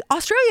only thing.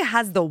 Australia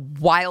has the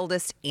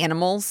wildest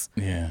animals.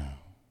 Yeah.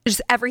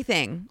 Just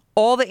everything.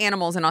 All the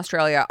animals in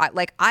Australia.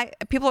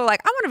 People are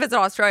like, I want to visit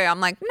Australia. I'm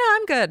like, no,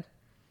 I'm good.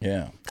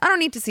 Yeah. I don't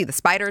need to see the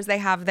spiders they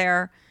have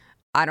there.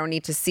 I don't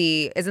need to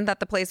see. Isn't that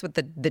the place with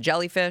the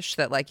jellyfish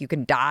that like you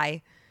can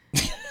die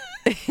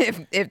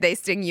if they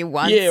sting you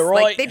once? Yeah,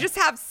 right. Like, they just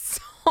have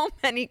so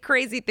many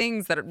crazy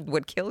things that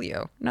would kill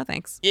you. No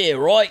thanks. Yeah,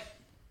 right.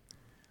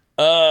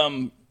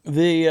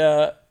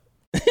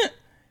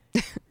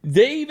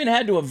 They even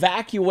had to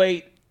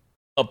evacuate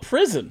a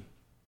prison.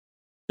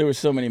 There were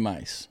so many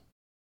mice.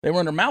 They were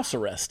under mouse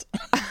arrest.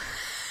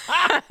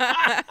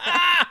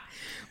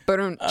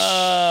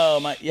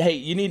 Oh my! Hey,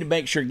 you need to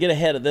make sure get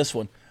ahead of this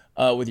one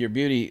with your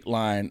beauty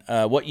line.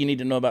 What you need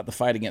to know about the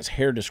fight against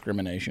hair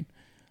discrimination.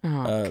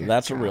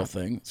 That's a real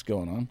thing that's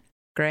going on.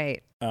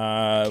 Great.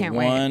 Can't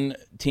wait. One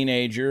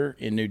teenager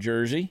in New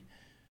Jersey,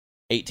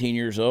 18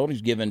 years old,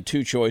 he's given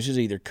two choices: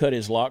 either cut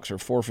his locks or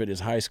forfeit his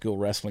high school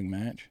wrestling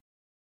match.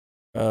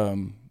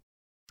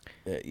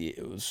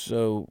 It was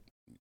so,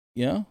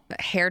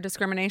 hair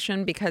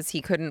discrimination because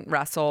he couldn't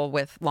wrestle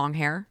with long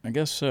hair. I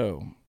guess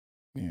so.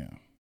 Yeah.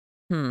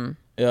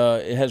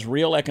 It has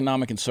real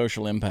economic and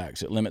social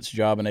impacts. It limits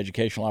job and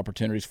educational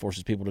opportunities,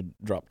 forces people to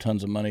drop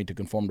tons of money to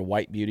conform to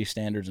white beauty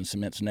standards, and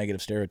cements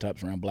negative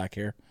stereotypes around black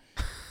hair.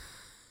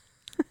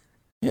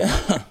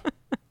 Yeah.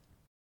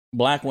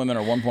 Black women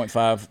are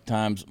 1.5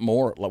 times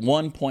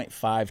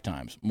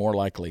more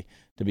likely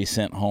to be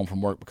sent home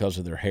from work because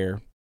of their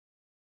hair.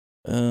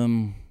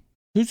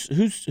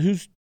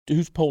 Who's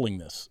polling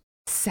this?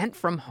 Sent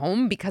from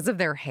home because of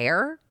their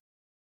hair?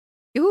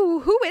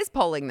 Ooh, who is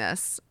polling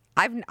this?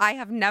 I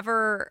have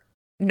never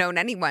known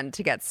anyone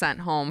to get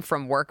sent home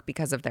from work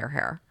because of their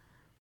hair.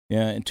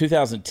 Yeah, in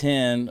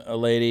 2010, a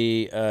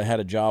lady had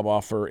a job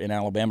offer in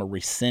Alabama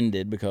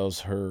rescinded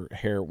because her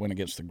hair went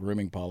against the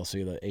grooming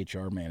policy of the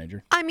HR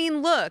manager. I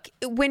mean, look,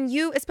 when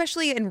you,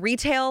 especially in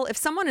retail, if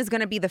someone is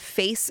going to be the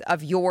face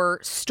of your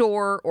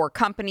store or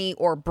company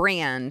or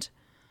brand,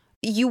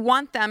 you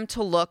want them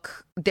to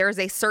look, there's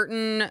a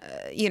certain,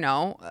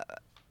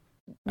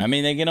 I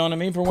mean, they get on to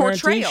me for wearing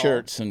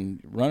T-shirts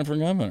and running for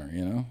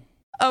governor,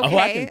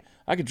 Okay.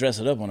 I could dress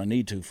it up when I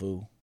need to,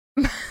 fool.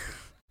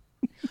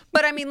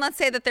 But I mean, let's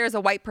say that there's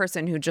a white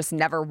person who just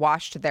never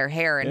washed their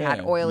hair and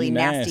had oily,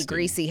 nasty,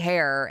 greasy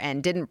hair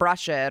and didn't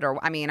brush it.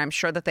 Or, I mean, I'm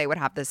sure that they would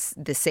have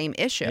the same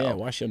issue. Yeah,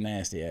 wash your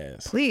nasty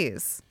ass.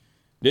 Please.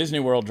 Disney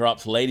World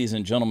drops ladies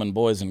and gentlemen,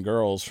 boys and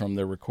girls from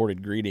their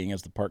recorded greeting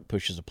as the park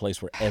pushes a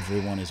place where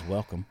everyone is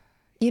welcome.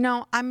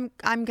 I'm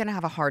going to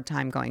have a hard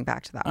time going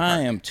back to that park.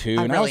 I am too.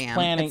 I and really I was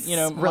planning,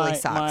 am. It really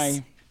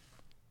sucks.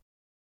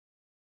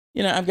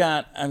 I've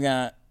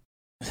got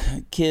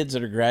kids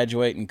that are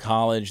graduating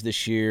college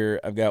this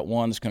year. I've got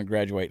one that's going to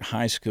graduate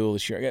high school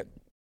this year.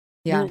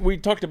 We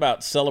talked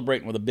about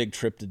celebrating with a big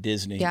trip to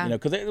Disney. Yeah.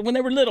 Because when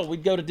they were little,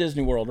 we'd go to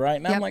Disney World, right?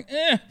 And I'm like,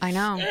 I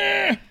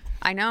know.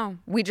 I know.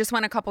 We just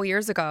went a couple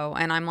years ago,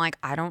 and I'm like,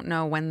 I don't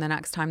know when the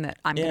next time that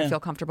I'm going to feel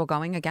comfortable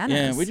going again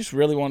is. We just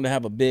really wanted to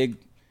have a big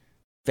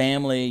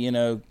family,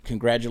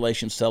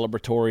 congratulations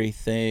celebratory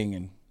thing,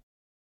 and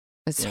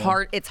it's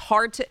hard. It's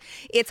hard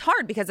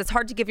because it's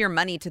hard to give your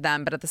money to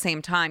them, but at the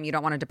same time, you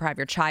don't want to deprive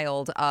your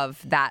child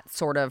of that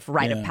sort of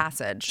rite of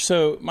passage.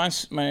 So my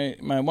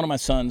one of my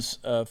sons,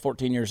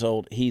 14 years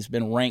old, he's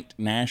been ranked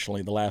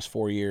nationally the last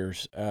 4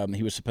 years.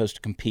 He was supposed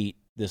to compete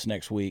this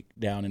next week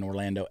down in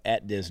Orlando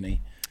at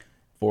Disney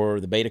for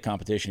the beta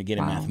competition to get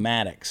in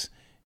mathematics,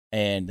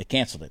 and they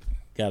canceled it.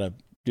 Got to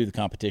do the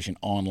competition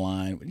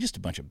online. Just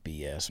a bunch of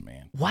BS,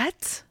 man.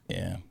 What?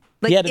 Yeah.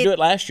 He had to do it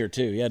last year,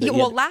 too.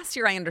 Last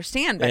year I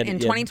understand, but in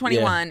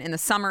 2021, in the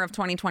summer of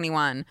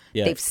 2021,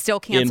 they've still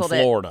canceled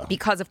it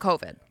because of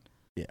COVID.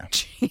 Yeah.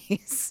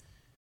 Jeez.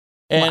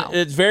 And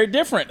it's very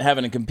different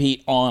having to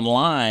compete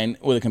online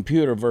with a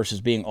computer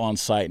versus being on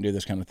site and do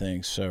this kind of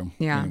thing. So,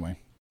 anyway.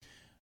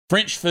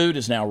 French food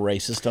is now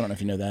racist. I don't know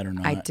if you know that or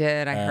not. I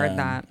did. I heard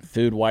that.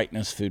 Food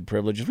whiteness, food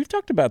privileges. We've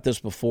talked about this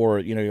before.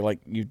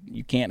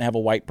 You can't have a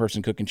white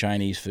person cooking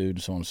Chinese food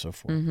and so on and so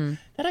forth. Mm-hmm.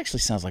 That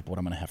actually sounds like what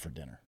I'm going to have for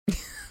dinner. I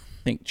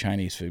think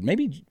Chinese food.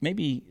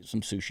 Maybe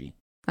some sushi.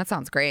 That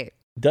sounds great.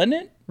 Doesn't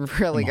it?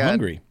 Really good. I'm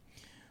hungry.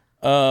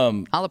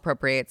 I'll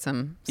appropriate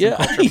some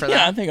culture for that.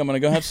 Yeah, I think I'm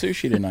going to go have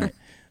sushi tonight.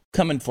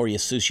 Coming for you,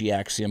 Sushi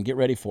Axiom. Get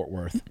ready, Fort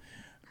Worth.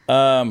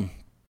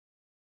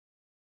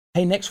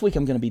 Hey, next week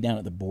I'm going to be down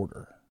at the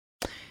border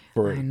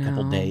for a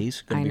couple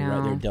days. Going to be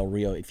right there in Del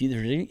Rio. If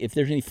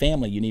there's any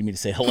family you need me to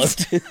say hello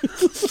to,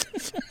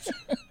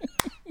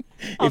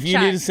 if you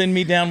need to send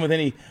me down with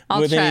any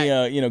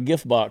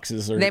gift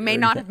boxes, they may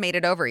not have made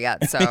it over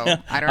yet, so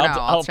I don't know.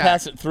 I'll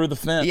pass it through the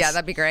fence. Yeah,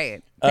 that'd be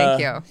great. Thank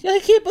you. I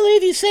can't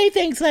believe you say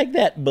things like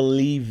that.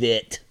 Believe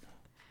it.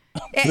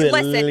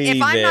 Listen,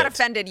 if I'm not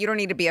offended, you don't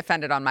need to be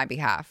offended on my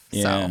behalf.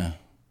 Yeah. So.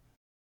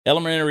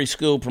 Elementary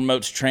school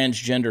promotes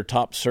transgender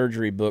top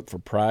surgery book for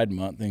Pride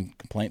Month, and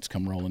complaints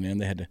come rolling in.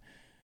 They had to.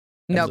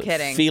 No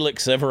kidding.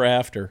 Felix Ever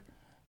After.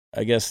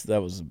 I guess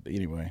that was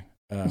anyway.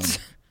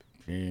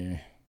 Yeah.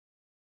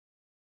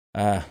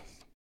 The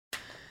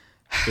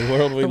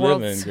world we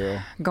live in,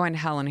 girl. Going to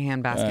hell in a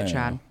handbasket,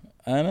 Chad.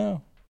 I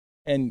know.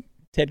 And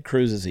Ted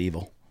Cruz is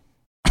evil.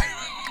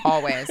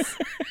 Always.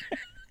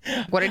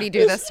 What did he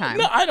do this time?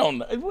 No, I don't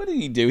know. What did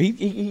he do?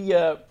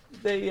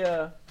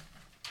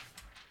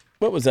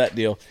 What was that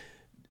deal?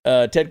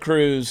 Ted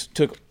Cruz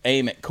took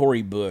aim at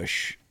Cori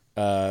Bush.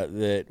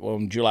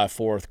 On July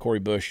 4th, Cori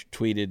Bush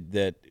tweeted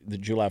that the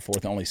July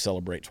 4th only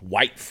celebrates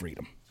white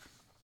freedom.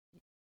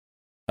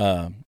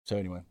 So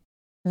anyway.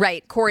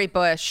 Right. Cori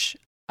Bush,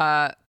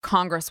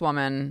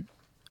 Congresswoman,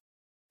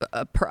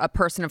 a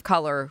person of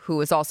color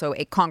who is also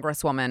a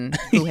congresswoman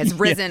who has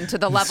risen to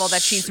the level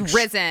that she's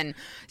risen.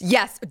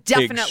 Yes,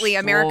 definitely.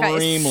 America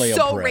is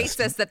so oppressed.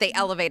 Racist that they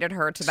elevated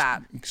her to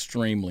that.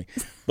 Extremely.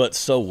 But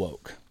so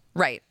woke.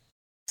 Right.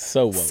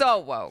 So woke. So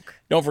woke.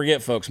 Don't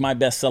forget, folks, my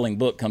best-selling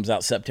book comes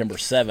out September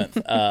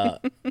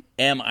 7th.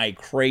 Am I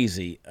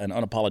Crazy? An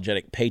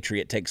unapologetic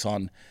patriot takes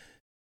on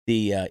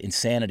the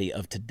insanity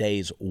of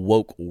today's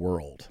woke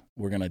world.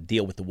 We're going to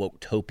deal with the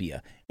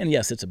woke-topia. And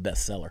yes, it's a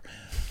bestseller.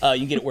 You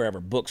can get it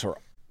wherever books are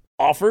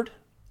offered.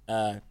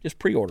 Just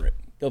pre-order it.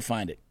 Go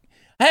find it.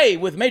 Hey,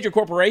 with major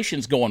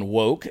corporations going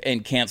woke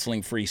and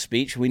canceling free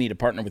speech, we need to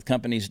partner with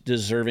companies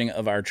deserving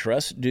of our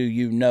trust. Do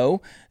you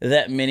know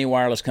that many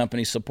wireless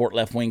companies support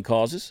left-wing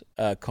causes,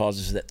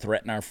 causes that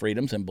threaten our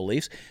freedoms and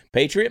beliefs?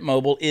 Patriot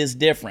Mobile is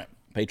different.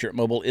 Patriot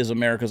Mobile is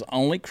America's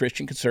only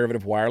Christian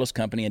conservative wireless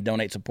company and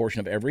donates a portion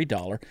of every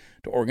dollar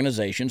to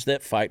organizations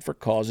that fight for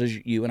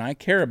causes you and I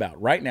care about.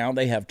 Right now,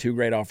 they have two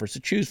great offers to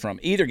choose from.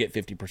 Either get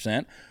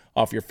 50%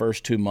 off your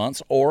first 2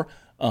 months or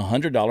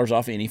 $100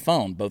 off any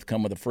phone. Both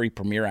come with a free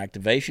Premier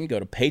activation. Go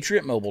to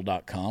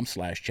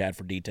patriotmobile.com/Chad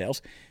for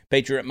details.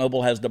 Patriot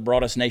Mobile has the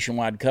broadest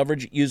nationwide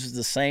coverage. It uses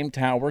the same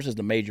towers as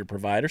the major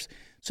providers,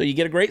 so you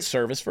get a great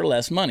service for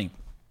less money.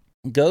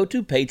 Go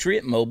to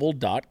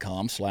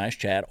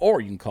patriotmobile.com/Chad,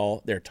 or you can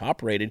call their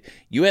top-rated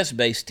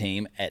U.S.-based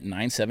team at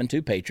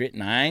 972-PATRIOT,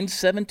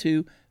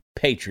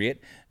 972-PATRIOT.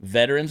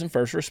 Veterans and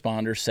first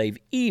responders save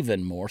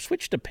even more.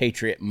 Switch to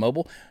Patriot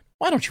Mobile.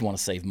 Why don't you want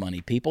to save money,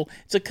 people?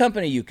 It's a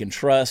company you can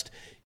trust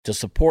to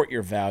support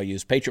your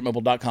values.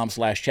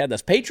 PatriotMobile.com/Chad.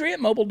 That's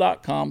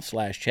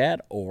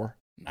PatriotMobile.com/Chad or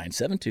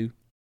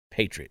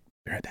 972-PATRIOT.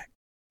 Be right back.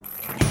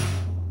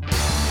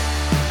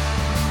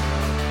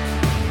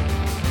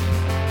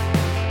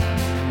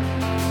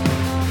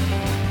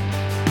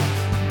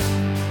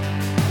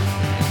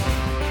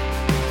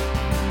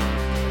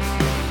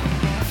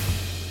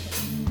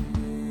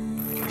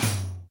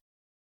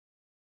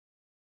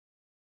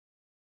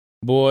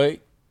 Boy,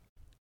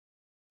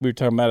 we were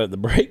talking about it at the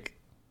break.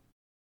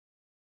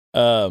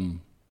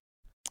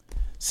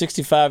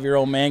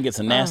 65-year-old man gets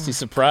a nasty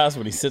surprise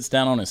when he sits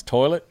down on his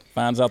toilet,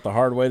 finds out the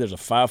hard way there's a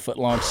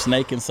 5-foot-long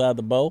snake inside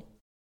the bowl.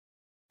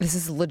 This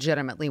is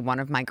legitimately one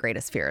of my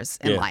greatest fears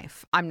in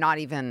life.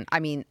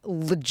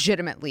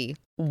 Legitimately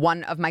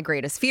one of my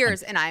greatest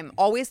fears. And I'm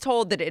always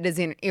told that it is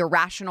an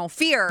irrational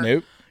fear.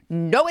 Nope.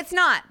 No, it's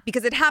not,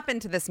 because it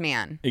happened to this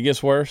man. It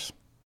gets worse.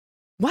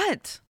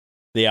 What?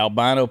 The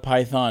albino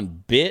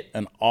python bit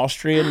an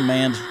Austrian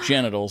man's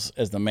genitals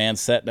as the man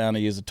sat down to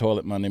use the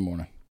toilet Monday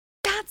morning.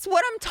 That's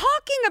what I'm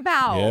talking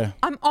about. Yeah.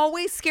 I'm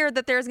always scared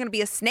that there's going to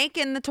be a snake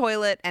in the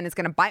toilet and it's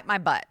going to bite my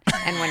butt.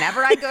 And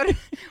whenever I go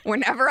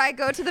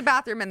to the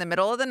bathroom in the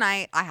middle of the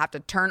night, I have to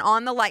turn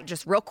on the light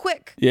just real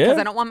quick. Yeah. Because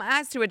I don't want my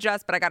eyes to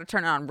adjust, but I got to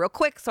turn it on real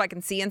quick so I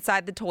can see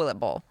inside the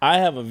toilet bowl. I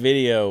have a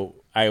video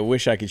I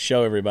wish I could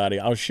show everybody.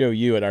 I'll show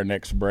you at our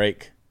next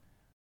break.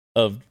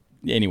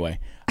 Anyway,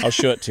 I'll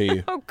show it to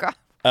you. Oh God.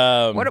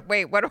 What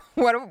are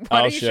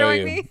you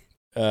showing me?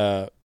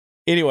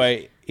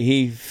 Anyway,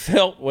 he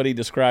felt what he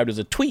described as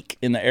a tweak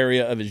in the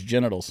area of his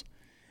genitals.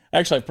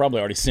 Actually, I've probably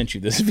already sent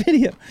you this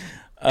video.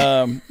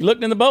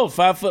 Looked in the bowl,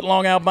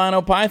 5-foot-long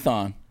albino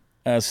python.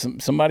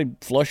 Somebody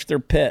flushed their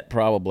pet,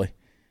 probably.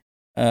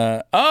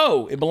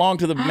 It belonged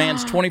to the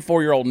man's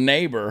 24-year-old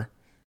neighbor,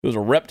 who's a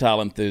reptile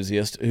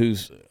enthusiast,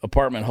 whose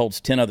apartment holds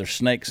 10 other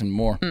snakes and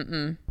more.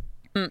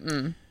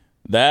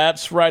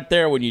 That's right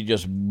there when you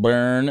just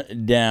burn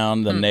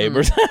down the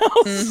neighbor's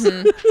house.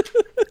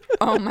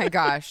 Oh, my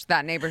gosh.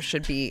 That neighbor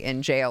should be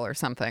in jail or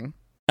something.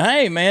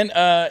 Hey, man,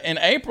 in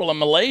April, a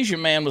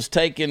Malaysian man was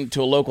taken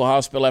to a local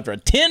hospital after a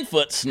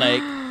 10-foot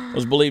snake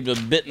was believed to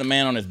have bitten the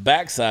man on his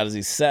backside as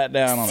he sat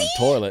down on a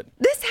toilet.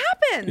 This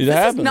happens.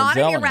 This is not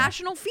an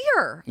irrational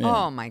fear. Yeah.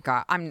 Oh, my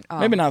God.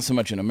 Maybe not so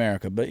much in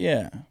America, but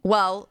yeah.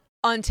 Well,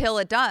 Until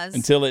it does.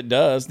 Until it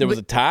does. There was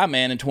a Thai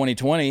man in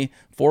 2020,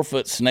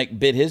 4-foot snake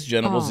bit his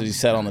genitals as he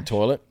sat on the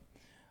toilet.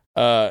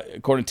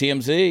 According to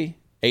TMZ,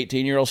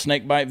 18-year-old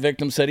snake bite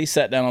victim said he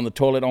sat down on the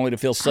toilet only to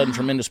feel sudden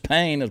tremendous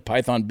pain as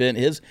python bit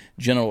his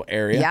genital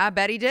area. Yeah, I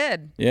bet he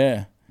did.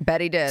 Yeah. Bet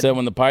he did. So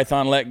when the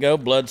python let go,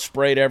 blood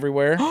sprayed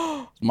everywhere.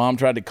 His mom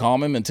tried to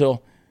calm him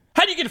until,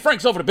 how'd you get the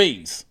Franks over the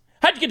beans?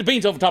 How'd you get the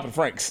beans over top of the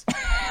Franks?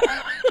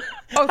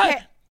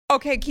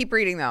 Okay, keep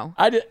reading though.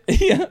 I did,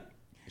 yeah.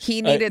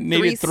 He needed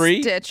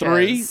three stitches.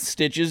 3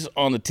 stitches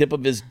on the tip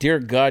of his, dear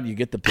God, you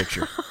get the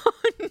picture.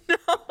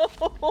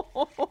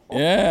 Oh, no.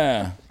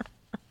 Yeah.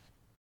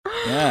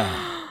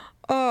 Yeah.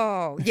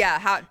 Oh,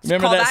 yeah.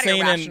 Remember that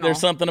scene in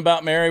There's Something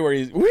About Mary where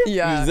he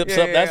zips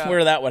up? That's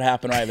where that would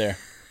happen right there.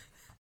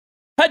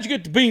 How'd you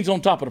get the beans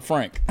on top of the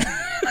Frank?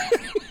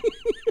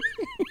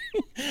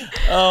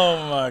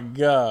 Oh, my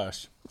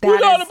gosh. We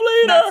got a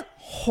bleeder.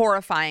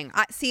 Horrifying.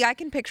 I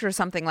can picture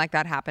something like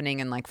that happening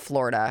in like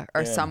Florida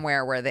or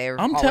somewhere where they're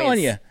telling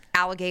you,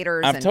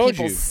 alligators and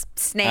people's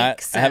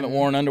snakes. I haven't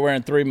worn underwear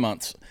in 3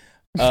 months.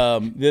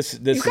 This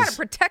you gotta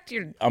protect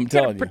your. I'm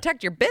telling you,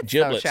 protect your bits,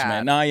 giblets, though,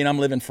 Chad. man. No, I'm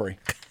living free.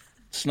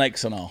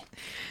 Snakes and all.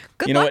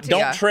 Good you know luck what? to Don't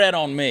ya. tread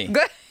on me.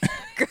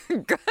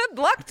 Good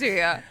luck to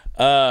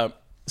you.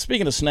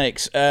 Speaking of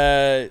snakes,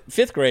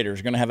 5th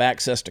graders are going to have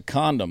access to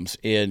condoms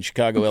in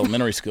Chicago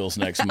elementary schools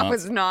next month. That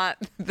was not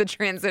the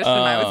transition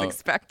I was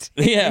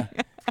expecting. Yeah.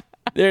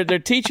 They're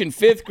teaching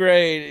 5th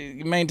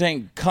grade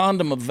maintain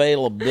condom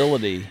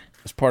availability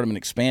as part of an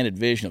expanded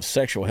vision of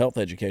sexual health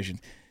education.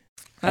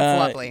 That's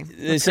lovely.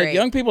 They said great.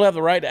 young people have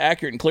the right to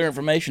accurate and clear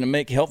information to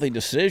make healthy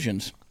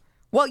decisions.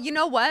 Well, you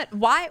know what?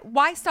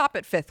 Why stop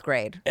at 5th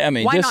grade? I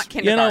mean, why just, not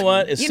kindergarten? You know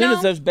what? As soon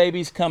as those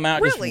babies come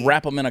out, Really? just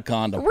wrap them in a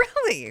condom.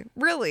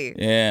 Really?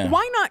 Yeah.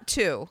 Why not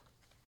 2?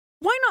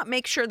 Why not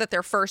make sure that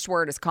their first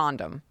word is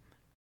condom?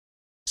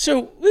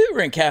 So we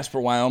were in Casper,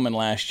 Wyoming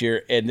last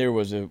year, and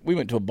we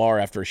went to a bar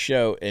after a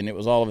show, and it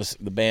was all of us.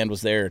 The band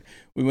was there.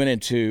 I went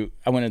into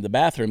the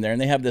bathroom there, and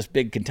they have this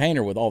big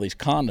container with all these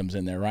condoms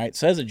in there, right?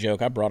 So as a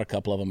joke, I brought a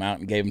couple of them out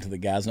and gave them to the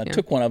guys, and I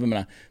took one of them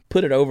and I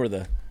put it over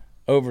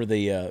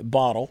the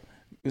bottle.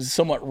 It was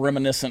somewhat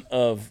reminiscent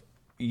of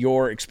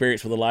your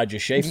experience with Elijah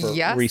Schaefer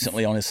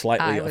recently on his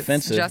Slightly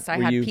Offensive. I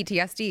had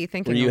PTSD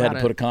thinking where you about had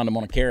to put a condom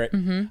on a carrot.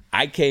 Mm-hmm.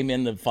 I came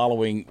in the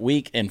following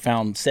week and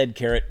found said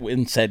carrot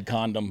in said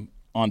condom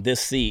on this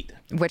seat.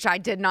 Which I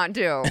did not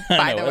do,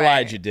 by the way.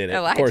 Elijah did it.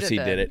 Of course he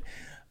did it.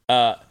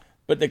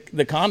 But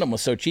the condom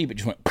was so cheap, it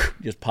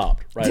just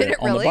popped right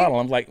on the bottle.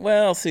 I'm like,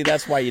 well, see,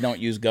 that's why you don't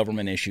use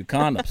government-issued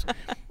condoms.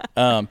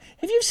 Have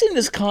you seen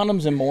this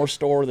Condoms and More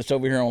store that's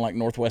over here on like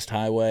Northwest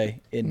Highway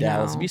in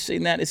Dallas? Have you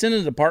seen that? It's in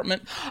a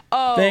department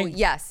thing.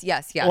 Yes.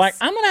 Like,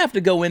 I'm going to have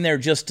to go in there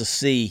just to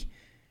see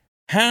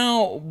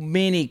how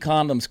many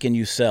condoms can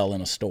you sell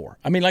in a store.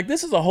 I mean, like,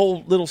 this is a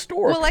whole little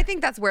store. Well, I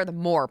think that's where the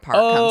more part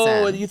comes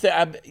in. Oh, you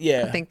think?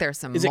 Yeah. I think there's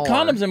some Is more. it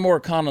Condoms and More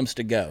or Condoms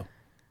to Go?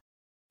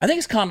 I think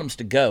it's Condoms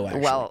to Go,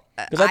 actually. Well,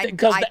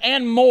 because the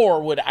and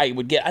more I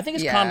would get. I think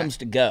it's Condoms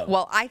to Go.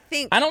 Well, I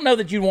don't know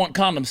that you want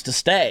condoms to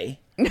stay.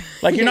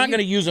 Like, you're not going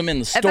to use them in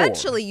the store.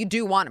 Eventually, you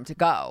do want them to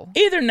go.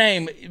 Either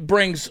name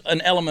brings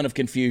an element of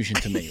confusion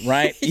to me,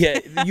 right? Yeah,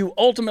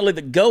 ultimately,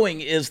 the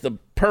going is the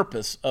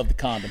purpose of the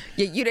condom.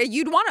 Yeah,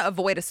 you'd want to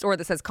avoid a store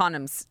that says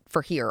condoms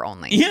for here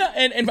only. Yeah,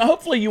 and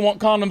hopefully you want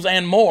condoms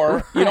and more.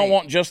 Right. You don't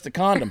want just the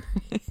condom.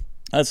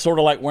 That's sort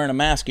of like wearing a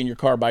mask in your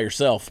car by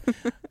yourself.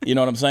 You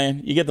know what I'm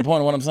saying? You get the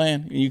point of what I'm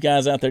saying? You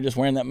guys out there just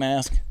wearing that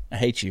mask? I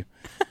hate you.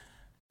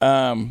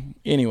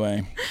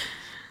 Anyway,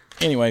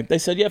 they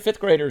said, 5th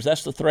graders,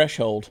 that's the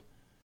threshold.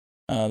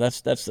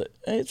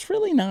 It's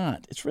really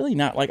not. It's really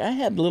not. Like, I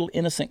had little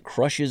innocent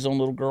crushes on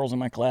little girls in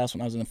my class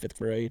when I was in the 5th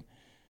grade.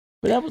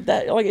 But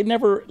it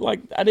never,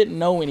 like, I didn't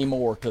know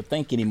anymore to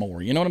think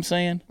anymore. You know what I'm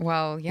saying?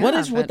 Well, yeah. What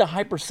is with the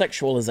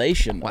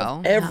hypersexualization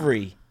of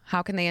every...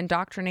 How can they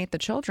indoctrinate the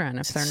children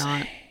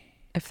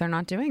if they're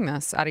not doing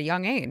this at a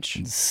young age?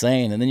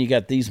 Insane. And then you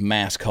got these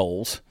mask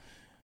holes.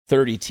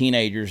 30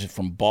 teenagers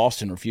from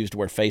Boston refused to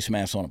wear face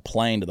masks on a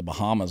plane to the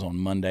Bahamas on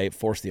Monday. It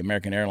forced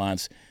American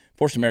Airlines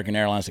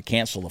to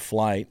cancel the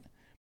flight.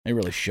 They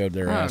really showed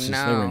their asses.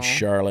 No. They were in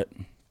Charlotte.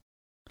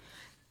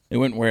 They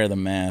wouldn't wear the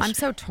mask. I'm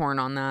so torn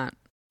on that.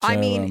 So, I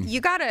mean,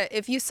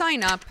 if you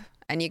sign up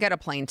and you get a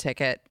plane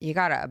ticket, you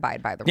gotta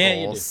abide by the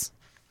rules.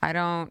 I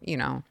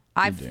don't,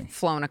 I've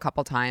flown a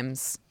couple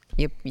times.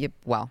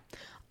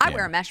 I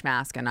wear a mesh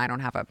mask and I don't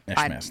have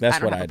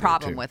a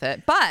problem with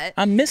it. But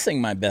I'm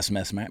missing my best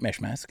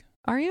mesh mask.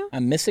 Are you?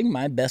 I'm missing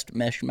my best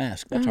mesh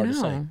mask. That's hard to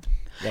say. You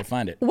gotta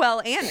find it.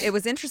 Well, and it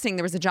was interesting.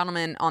 There was a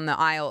gentleman on the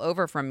aisle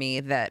over from me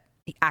that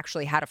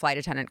actually had a flight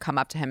attendant come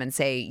up to him and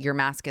say, "Your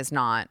mask is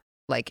not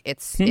like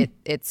it's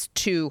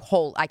too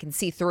whole. I can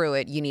see through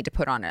it. You need to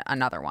put on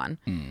another one."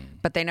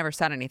 But they never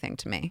said anything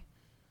to me.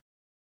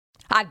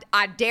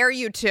 I dare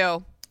you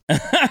to.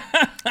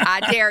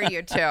 I dare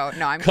you to.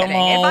 No, I'm kidding. Come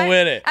on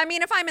with it. I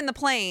mean, if I'm in the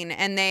plane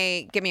and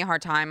they give me a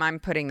hard time, I'm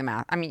putting the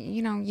mask. I mean,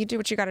 you do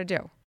what you got to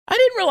do. I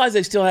didn't realize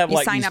they still have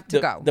sign up to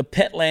go. the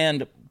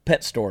Petland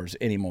pet stores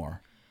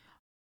anymore.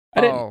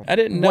 I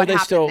didn't know what they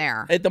happened stole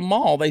there? at the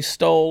mall. These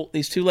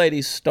two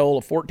ladies stole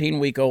a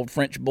 14-week-old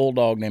French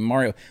bulldog named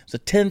Mario. It's a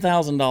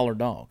 $10,000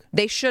 dog.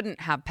 They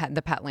shouldn't have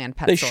the Petland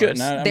pet They stores.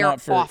 shouldn't. I'm They're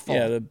not for, awful.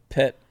 Yeah, the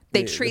pet.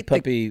 They treat the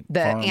puppy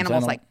the farms.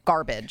 animals like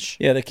garbage.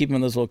 Yeah, they keep them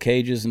in those little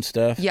cages and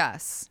stuff.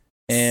 Yes.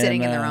 And,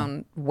 sitting in their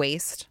own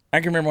waste.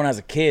 I can remember when I was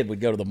a kid, we'd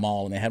go to the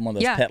mall and they had one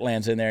of those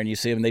Petlands in there, and you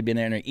see them, they'd be in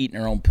there and they're eating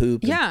their own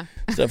poop and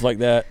stuff like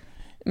that.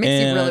 It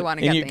makes you really want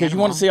to get the because you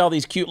want to see all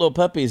these cute little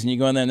puppies, and you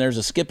go in there and there's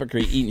a skipper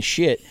eating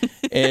shit,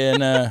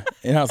 and I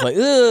was like,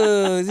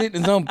 ugh, he's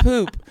eating his own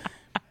poop.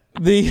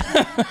 The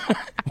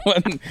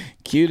wasn't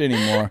cute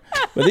anymore.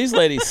 But these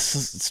ladies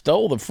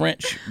stole the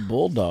French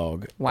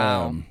bulldog.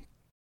 Wow.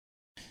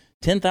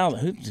 $10,000.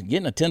 Who's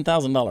getting a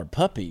 $10,000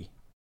 puppy?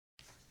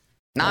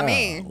 Not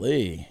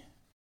me.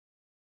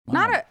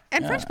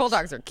 And French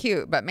bulldogs are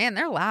cute, but man,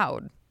 they're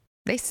loud.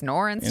 They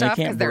snore and stuff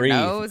because their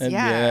nose.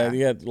 Yeah, they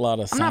got a lot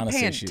of sinus I'm not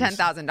paying issues.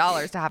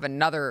 $10,000 to have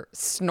another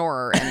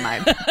snorer in my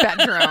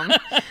bedroom.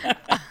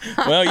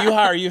 Well, you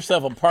hire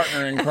yourself a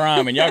partner in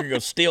crime, and y'all can go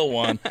steal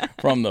one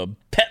from the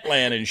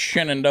Petland in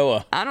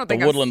Shenandoah. I don't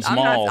think Woodlands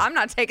Mall. I'm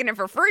not taking it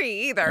for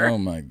free either. Oh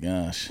my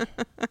gosh.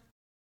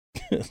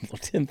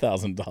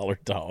 $10,000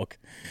 dog.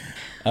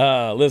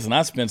 Listen,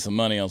 I spent some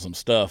money on some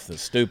stuff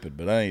that's stupid,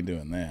 but I ain't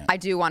doing that. I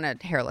do want a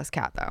hairless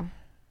cat, though.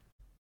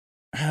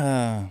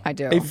 I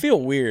do. They feel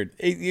weird.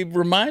 It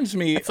reminds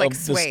me of like the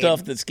suede.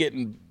 stuff that's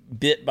getting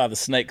bit by the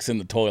snakes in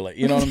the toilet.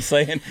 You know what I'm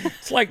saying?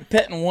 It's like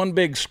petting one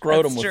big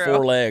scrotum That's with true.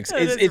 4 legs.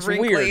 It's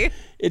weird.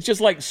 It's just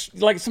like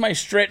somebody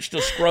stretched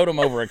a scrotum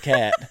over a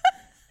cat.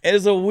 It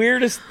is the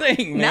weirdest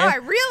thing, man. Now I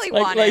really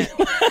want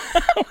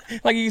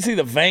it. Like you can see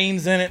the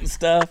veins in it and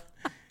stuff.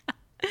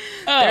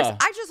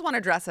 I just want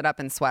to dress it up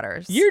in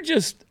sweaters. You're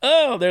just,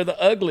 they're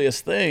the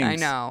ugliest things. I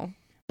know.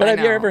 But have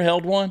you ever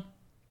held one?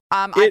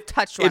 I've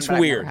touched one. It's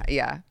but weird.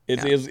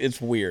 It's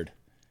weird.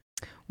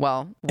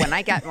 Well, when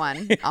I get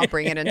one, I'll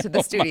bring it into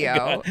the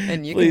studio,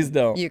 and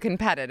you can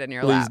pet it in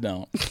your Please lap.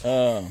 don't.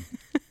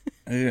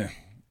 Yeah.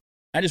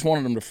 I just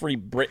wanted them to free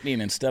Britney,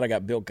 and instead I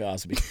got Bill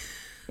Cosby.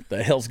 What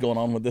the hell's going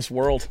on with this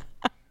world?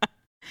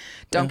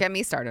 Don't get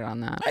me started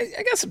on that.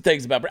 I got some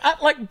things about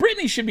Britney. Like,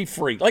 Britney should be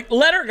free. Like,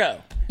 let her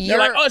go. They're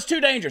like, oh, it's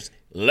too dangerous.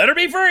 Let her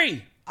be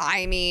free.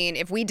 I mean,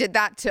 if we did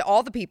that to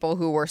all the people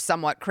who were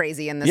somewhat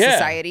crazy in this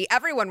society,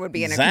 everyone would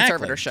be in a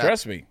conservatorship.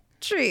 Trust me.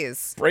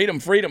 Jeez.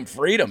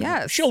 Freedom.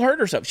 Yes. She'll hurt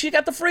herself. She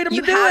got the freedom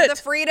to do it. You have the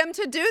freedom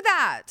to do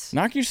that.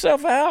 Knock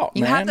yourself out,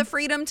 You man. have the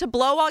freedom to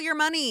blow all your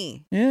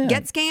money. Yeah.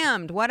 Get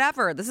scammed,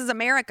 whatever. This is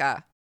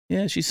America.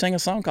 Yeah, she sang a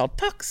song called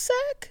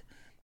Toxic.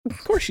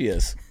 Of course she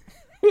is.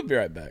 We'll be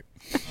right back.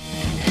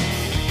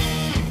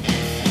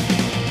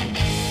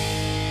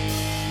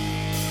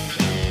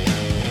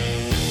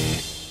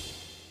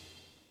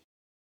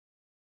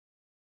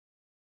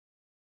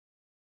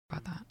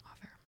 About that off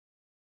air.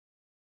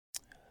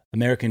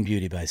 American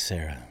Beauty by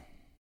Sarah.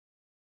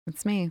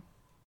 It's me.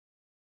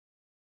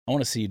 I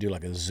want to see you do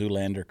like a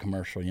Zoolander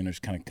commercial,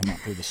 just kind of come out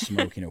through the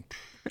smoke,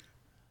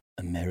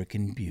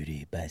 American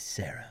Beauty by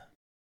Sarah.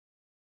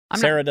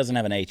 Sarah doesn't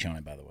have an H on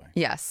it, by the way.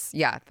 Yes.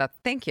 Yeah.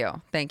 Thank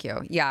you.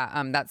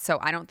 Yeah. That's so.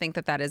 I don't think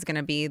that is going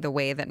to be the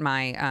way that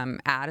my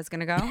ad is going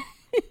to go.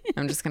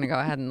 I'm just going to go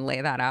ahead and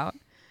lay that out.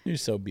 You're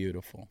so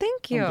beautiful.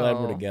 Thank you. I'm glad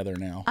we're together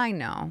now. I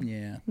know.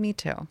 Yeah. Me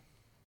too.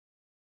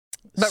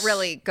 But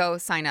really, go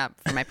sign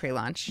up for my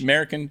pre-launch.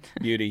 American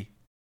Beauty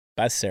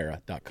by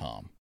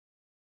Sarah.com.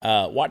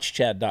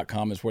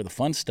 WatchChad.com is where the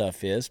fun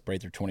stuff is.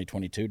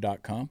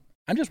 Breakthrough2022.com.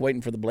 I'm just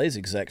waiting for the Blaze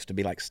execs to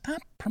be like,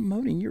 stop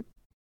promoting your.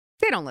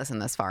 They don't listen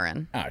this far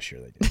in. Ah, sure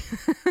they do.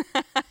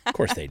 Of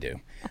course they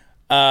do.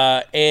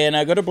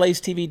 And go to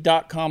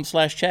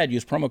blazetv.com/Chad.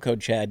 Use promo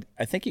code Chad.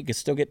 I think you can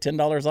still get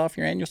 $10 off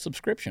your annual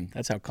subscription.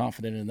 That's how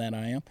confident in that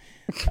I am.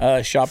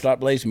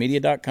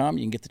 Shop.blazemedia.com.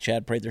 You can get the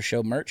Chad Prather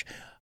Show merch.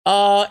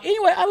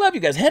 Anyway, I love you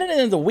guys. Heading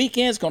into the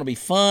weekend, it's going to be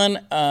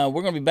fun. We're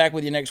going to be back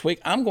with you next week.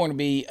 I'm going to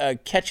be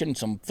catching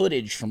some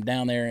footage from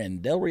down there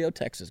in Del Rio,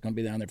 Texas. Going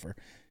to be down there for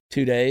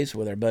 2 days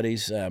with our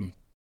buddies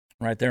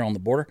right there on the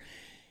border.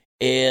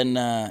 And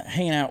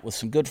hanging out with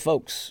some good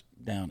folks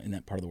down in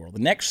that part of the world. The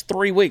next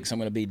 3 weeks, I'm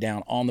going to be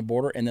down on the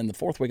border, and then the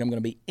 4th week, I'm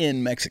going to be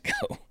in Mexico.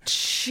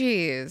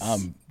 Jeez.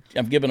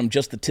 I'm giving them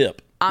just the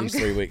tip these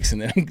 3 weeks,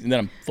 and then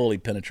I'm fully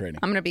penetrating.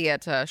 I'm going to be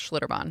at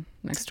Schlitterbahn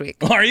next week.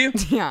 Are you?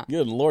 Yeah.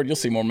 Good Lord, you'll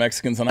see more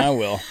Mexicans than I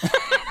will.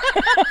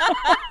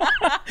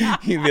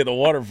 You'll be at the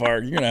water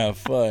park. You're going to have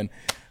fun.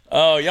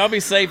 Oh, y'all be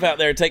safe out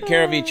there. Take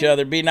care of each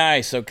other. Be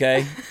nice,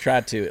 okay?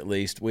 Try to, at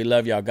least. We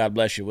love y'all. God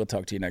bless you. We'll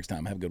talk to you next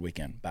time. Have a good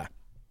weekend. Bye.